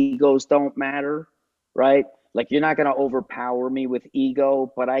sense, egos don't matter, right? Like, you're not going to overpower me with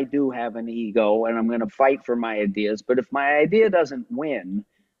ego, but I do have an ego, and I'm going to fight for my ideas. But if my idea doesn't win,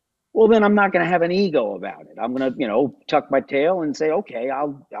 well, then I'm not going to have an ego about it. I'm going to, tuck my tail and say, okay,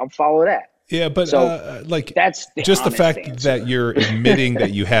 I'll follow that. Yeah, but so like, that's just the fact answer. that you're admitting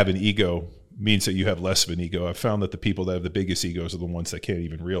that you have an ego means that you have less of an ego. I've found that the people that have the biggest egos are the ones that can't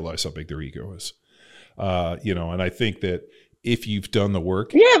even realize how big their ego is. And I think that if you've done the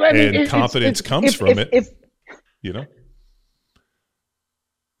work, confidence comes from it,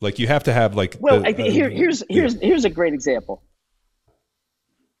 like you have to have like. Well, here's a great example.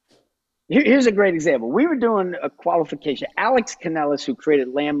 Here's a great example. We were doing a qualification. Alex Canellis, who created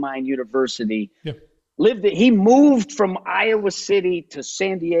Landmine University, he moved from Iowa City to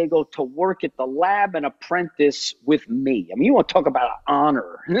San Diego to work at the lab and apprentice with me. I mean, you want to talk about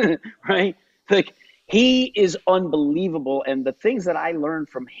honor, right? Like, he is unbelievable. And the things that I learned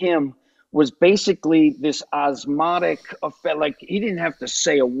from him was basically this osmotic effect. Like, he didn't have to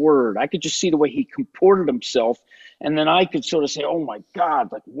say a word. I could just see the way he comported himself. And then I could sort of say, oh my God,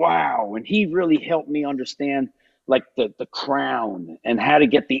 like, wow. And he really helped me understand like the crown and how to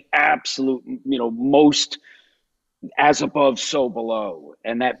get the absolute, most as above, so below.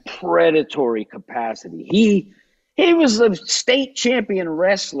 And that predatory capacity. He was a state champion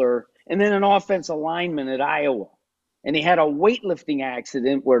wrestler and then an offensive lineman at Iowa. And he had a weightlifting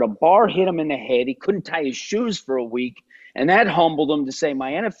accident where the bar hit him in the head. He couldn't tie his shoes for a week. And that humbled him to say,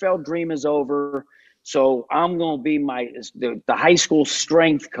 my NFL dream is over. So I'm going to be the high school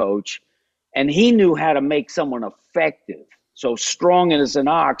strength coach. And he knew how to make someone effective. So strong as an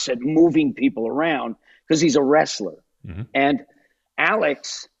ox at moving people around because he's a wrestler. Mm-hmm. And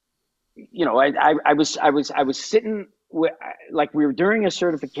Alex, I was sitting like we were during a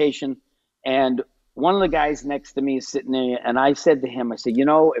certification, and one of the guys next to me is sitting there, and I said to him, I said,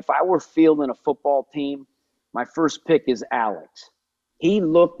 if I were fielding a football team, my first pick is Alex. He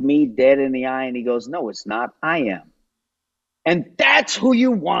looked me dead in the eye and he goes, no, it's not. I am. And that's who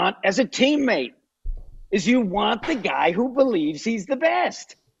you want as a teammate, is you want the guy who believes he's the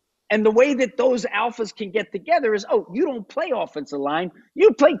best. And the way that those alphas can get together is, you don't play offensive line,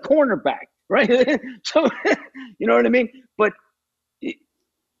 you play cornerback, right? So, you know what I mean? But the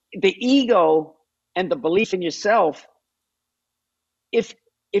ego and the belief in yourself, if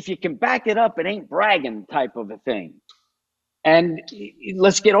you can back it up, it ain't bragging type of a thing. And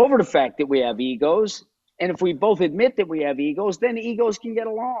let's get over the fact that we have egos. And if we both admit that we have egos, then egos can get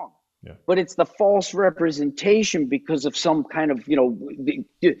along. Yeah. But it's the false representation because of some kind of,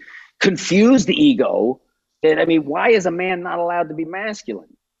 confused ego that, why is a man not allowed to be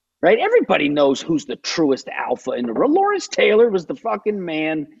masculine? Right? Everybody knows who's the truest alpha in the world. Lawrence Taylor was the fucking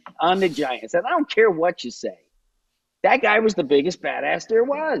man on the Giants. And I don't care what you say. That guy was the biggest badass there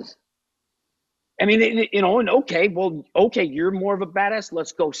was. Okay, you're more of a badass.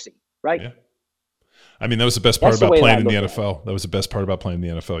 Let's go see, right? Yeah. That was the best part about playing in the NFL. That was the best part about playing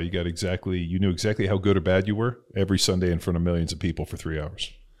in the NFL. You knew exactly how good or bad you were every Sunday in front of millions of people for 3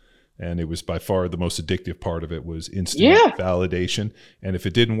 hours. And it was by far the most addictive part of it was instant validation. And if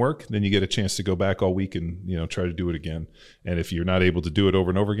it didn't work, then you get a chance to go back all week and, try to do it again. And if you're not able to do it over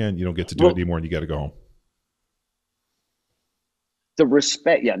and over again, you don't get to do it anymore and you got to go home. The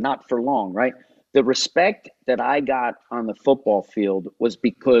respect, not for long, right? The respect that I got on the football field was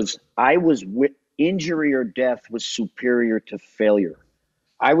because I was injury or death was superior to failure.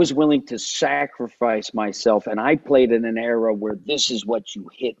 I was willing to sacrifice myself, and I played in an era where this is what you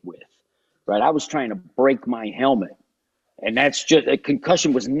hit with, right? I was trying to break my helmet, and that's just a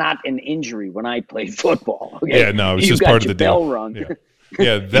concussion was not an injury when I played football. Okay? Yeah, no, it was just part of the deal. Bell rung.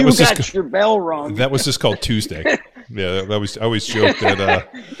 Yeah, that was just your bell rung. That was just called Tuesday. Yeah, I always joke that.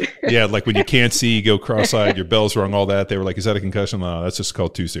 Like when you can't see, you go cross-eyed, your bell's rung, all that. They were like, "Is that a concussion?" No, that's just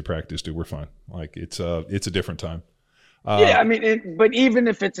called Tuesday practice, dude. We're fine. Like it's a different time. But even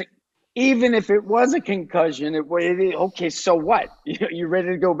if it was a concussion, okay. So what? You ready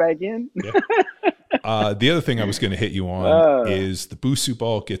to go back in? Yeah. The other thing I was going to hit you on is the Busu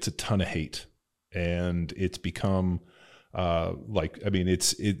ball gets a ton of hate, and it's become.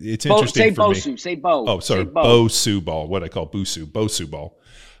 It's interesting say for Bosu, me. Say Bo. Oh, sorry, Bosu ball. What I call Bosu ball.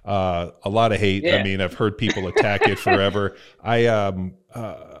 A lot of hate. Yeah. I've heard people attack it forever.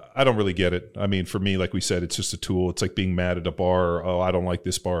 I don't really get it. For me, like we said, it's just a tool. It's like being mad at a bar. Or, I don't like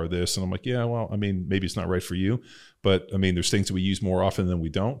this bar or this, and I'm like, yeah, well, maybe it's not right for you, but there's things that we use more often than we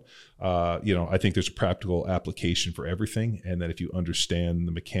don't. I think there's a practical application for everything, and that if you understand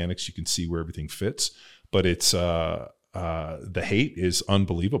the mechanics, you can see where everything fits. But it's the hate is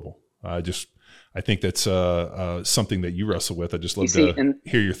unbelievable. I think that's something that you wrestle with. I just love to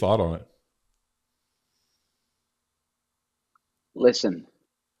hear your thought on it. Listen,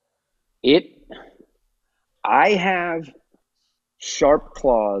 I have sharp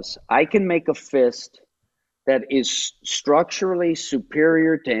claws. I can make a fist that is structurally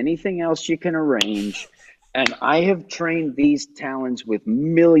superior to anything else you can arrange. And I have trained these talons with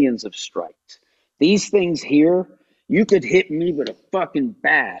millions of strikes. These things here, you could hit me with a fucking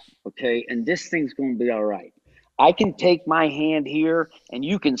bat, okay? And this thing's going to be all right. I can take my hand here and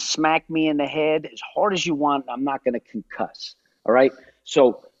you can smack me in the head as hard as you want. I'm not going to concuss, all right?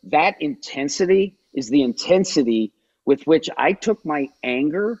 So that intensity is the intensity with which I took my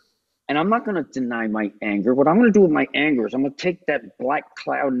anger. And I'm not going to deny my anger. What I'm going to do with my anger is I'm going to take that black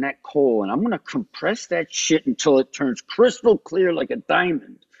cloud and that coal and I'm going to compress that shit until it turns crystal clear like a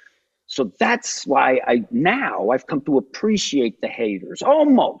diamond. So that's why I've come to appreciate the haters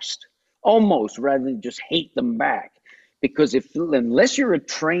almost rather than just hate them back. Because unless you're a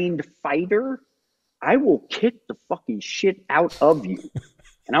trained fighter, I will kick the fucking shit out of you.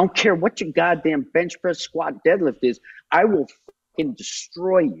 And I don't care what your goddamn bench press, squat, deadlift is. I will fucking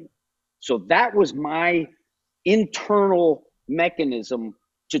destroy you. So that was my internal mechanism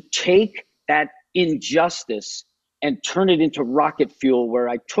to take that injustice and turn it into rocket fuel, where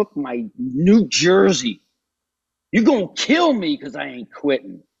I took my New Jersey. You're going to kill me because I ain't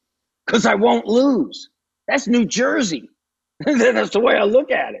quitting, because I won't lose. That's New Jersey. That's the way I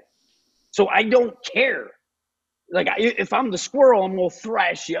look at it. So I don't care. Like, if I'm the squirrel, I'm going to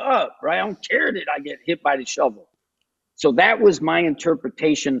thrash you up, right? I don't care that I get hit by the shovel. So that was my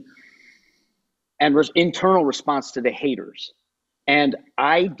interpretation and internal response to the haters. And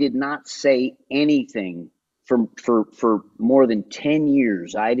I did not say anything for more than 10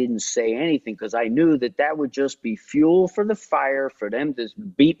 years. I didn't say anything because I knew that would just be fuel for the fire for them to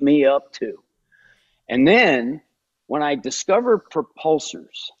beat me up too. And then when I discovered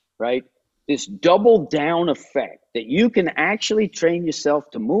propulsors, right, this double down effect that you can actually train yourself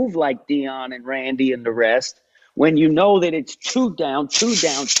to move like Dion and Randy and the rest when you know that it's 2 down, 2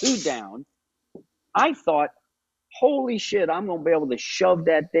 down, 2 down. I thought, holy shit, I'm going to be able to shove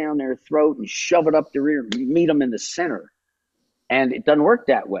that down their throat and shove it up the rear and meet them in the center. And it doesn't work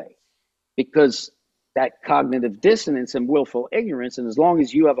that way because that cognitive dissonance and willful ignorance, and as long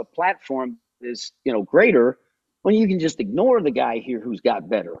as you have a platform that is, greater, well, you can just ignore the guy here who's got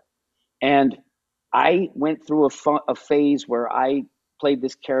better. And I went through a phase where I played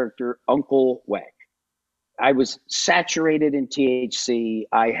this character, Uncle Weck. I was saturated in THC.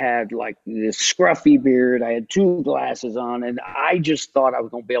 I had like this scruffy beard. I had 2 glasses on, and I just thought I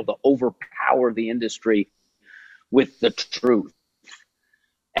was going to be able to overpower the industry with the truth.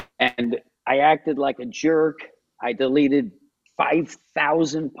 And I acted like a jerk. I deleted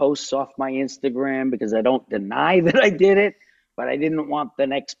 5,000 posts off my Instagram because I don't deny that I did it, but I didn't want the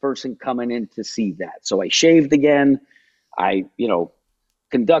next person coming in to see that. So I shaved again. I,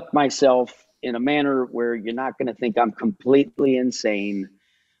 conduct myself in a manner where you're not going to think I'm completely insane.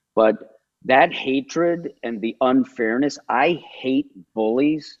 But that hatred and the unfairness, I hate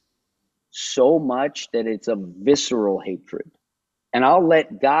bullies so much that it's a visceral hatred. And I'll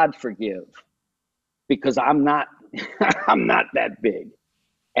let God forgive because I'm not I'm not that big.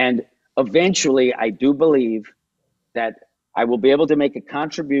 And eventually I do believe that I will be able to make a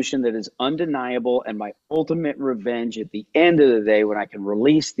contribution that is undeniable, and my ultimate revenge at the end of the day, when I can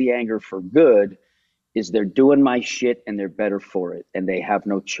release the anger for good, is they're doing my shit and they're better for it, and they have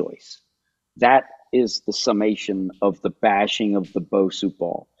no choice. That is the summation of the bashing of the Bosu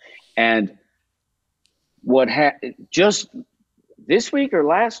ball. And just this week or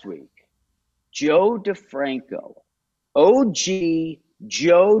last week, Joe DeFranco, OG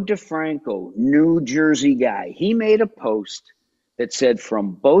Joe DeFranco, New Jersey guy, he made a post that said,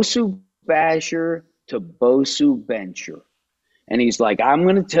 from Bosu basher to Bosu bencher. And he's like, I'm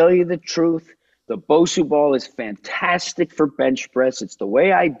going to tell you the truth. The Bosu ball is fantastic for bench press. It's the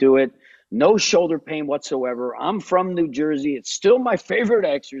way I do it. No shoulder pain whatsoever. I'm from New Jersey. It's still my favorite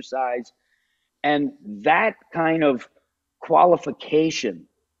exercise. And that kind of qualification,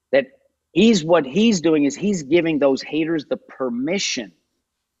 that what he's doing is he's giving those haters the permission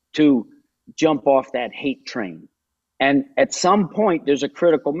to jump off that hate train. And at some point, there's a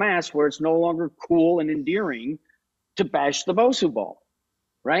critical mass where it's no longer cool and endearing to bash the Bosu ball,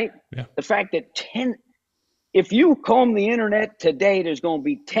 right? Yeah. The fact that if you comb the internet today, there's going to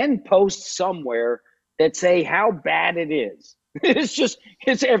be 10 posts somewhere that say how bad it is.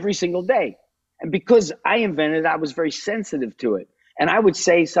 It's every single day. And because I invented it, I was very sensitive to it. And I would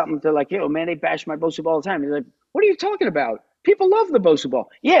say something to like, man, they bash my Bosu ball all the time. He's like, what are you talking about? People love the Bosu ball.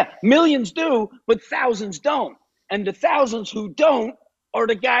 Yeah, millions do, but thousands don't. And the thousands who don't are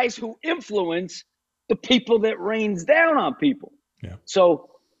the guys who influence the people that rains down on people. Yeah.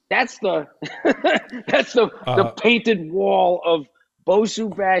 So that's the the painted wall of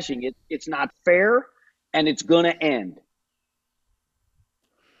Bosu bashing. It's not fair, and it's going to end.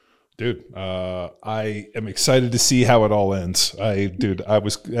 Dude, I am excited to see how it all ends.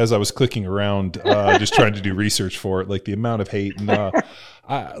 As I was clicking around, just trying to do research for it, like the amount of hate, and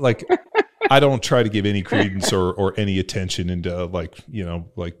I don't try to give any credence or any attention into like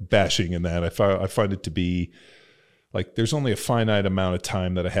bashing in that. I find it to be like there's only a finite amount of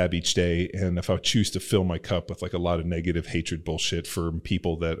time that I have each day, and if I choose to fill my cup with like a lot of negative hatred bullshit from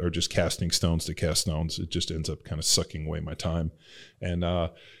people that are just casting stones to cast stones, it just ends up kind of sucking away my time. And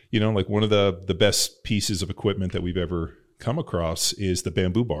like one of the best pieces of equipment that we've ever come across is the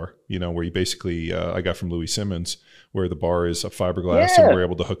bamboo bar, where you basically, I got from Louis Simmons, where the bar is a fiberglass and we're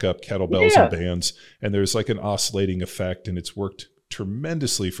able to hook up kettlebells and bands. And there's like an oscillating effect, and it's worked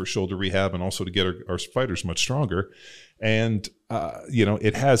tremendously for shoulder rehab and also to get our fighters much stronger. And,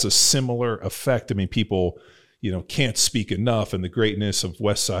 it has a similar effect. I mean, people, can't speak enough and the greatness of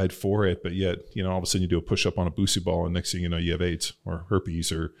Westside for it, but yet, all of a sudden you do a push up on a Boosie ball and next thing you know, you have AIDS or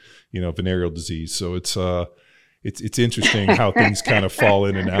herpes or, venereal disease. So it's interesting how things kind of fall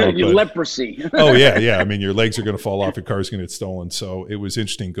in and out. Leprosy. Oh yeah. I mean, your legs are going to fall off, your car's going to get stolen. So it was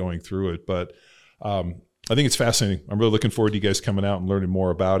interesting going through it, but, I think it's fascinating. I'm really looking forward to you guys coming out and learning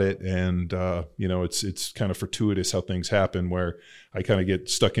more about it. And, it's kind of fortuitous how things happen where I kind of get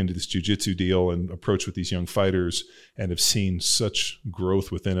stuck into this jiu-jitsu deal and approach with these young fighters and have seen such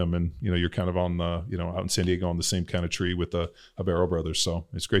growth within them. And, you're kind of on the, out in San Diego on the same kind of tree with the Barrow brothers. So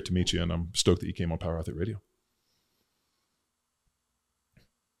it's great to meet you. And I'm stoked that you came on Power Athlete Radio.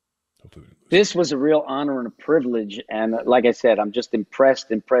 This was a real honor and a privilege. And like I said, I'm just impressed.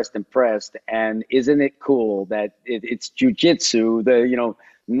 And isn't it cool that it's jiu-jitsu, the,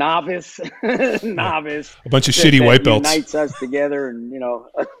 novice, a bunch of shitty white belts unites us together. And,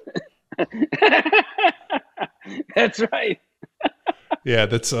 that's right. Yeah,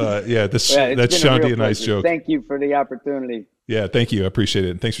 that's Shanti and I's joke. Thank you for the opportunity. Yeah, thank you. I appreciate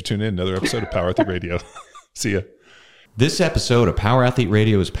it. And thanks for tuning in. Another episode of Power Athlete Radio. See ya. This episode of Power Athlete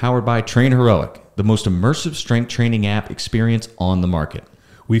Radio is powered by Train Heroic, the most immersive strength training app experience on the market.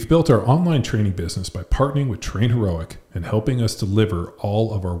 We've built our online training business by partnering with Train Heroic and helping us deliver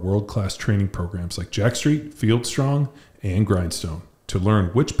all of our world-class training programs like Jack Street, Field Strong, and Grindstone. To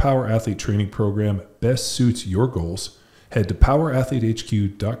learn which Power Athlete training program best suits your goals, head to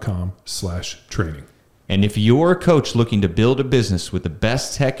powerathletehq.com/training. And if you're a coach looking to build a business with the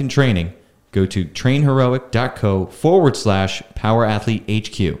best tech and training, go to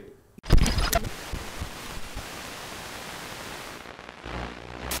trainheroic.co/powerathletehq.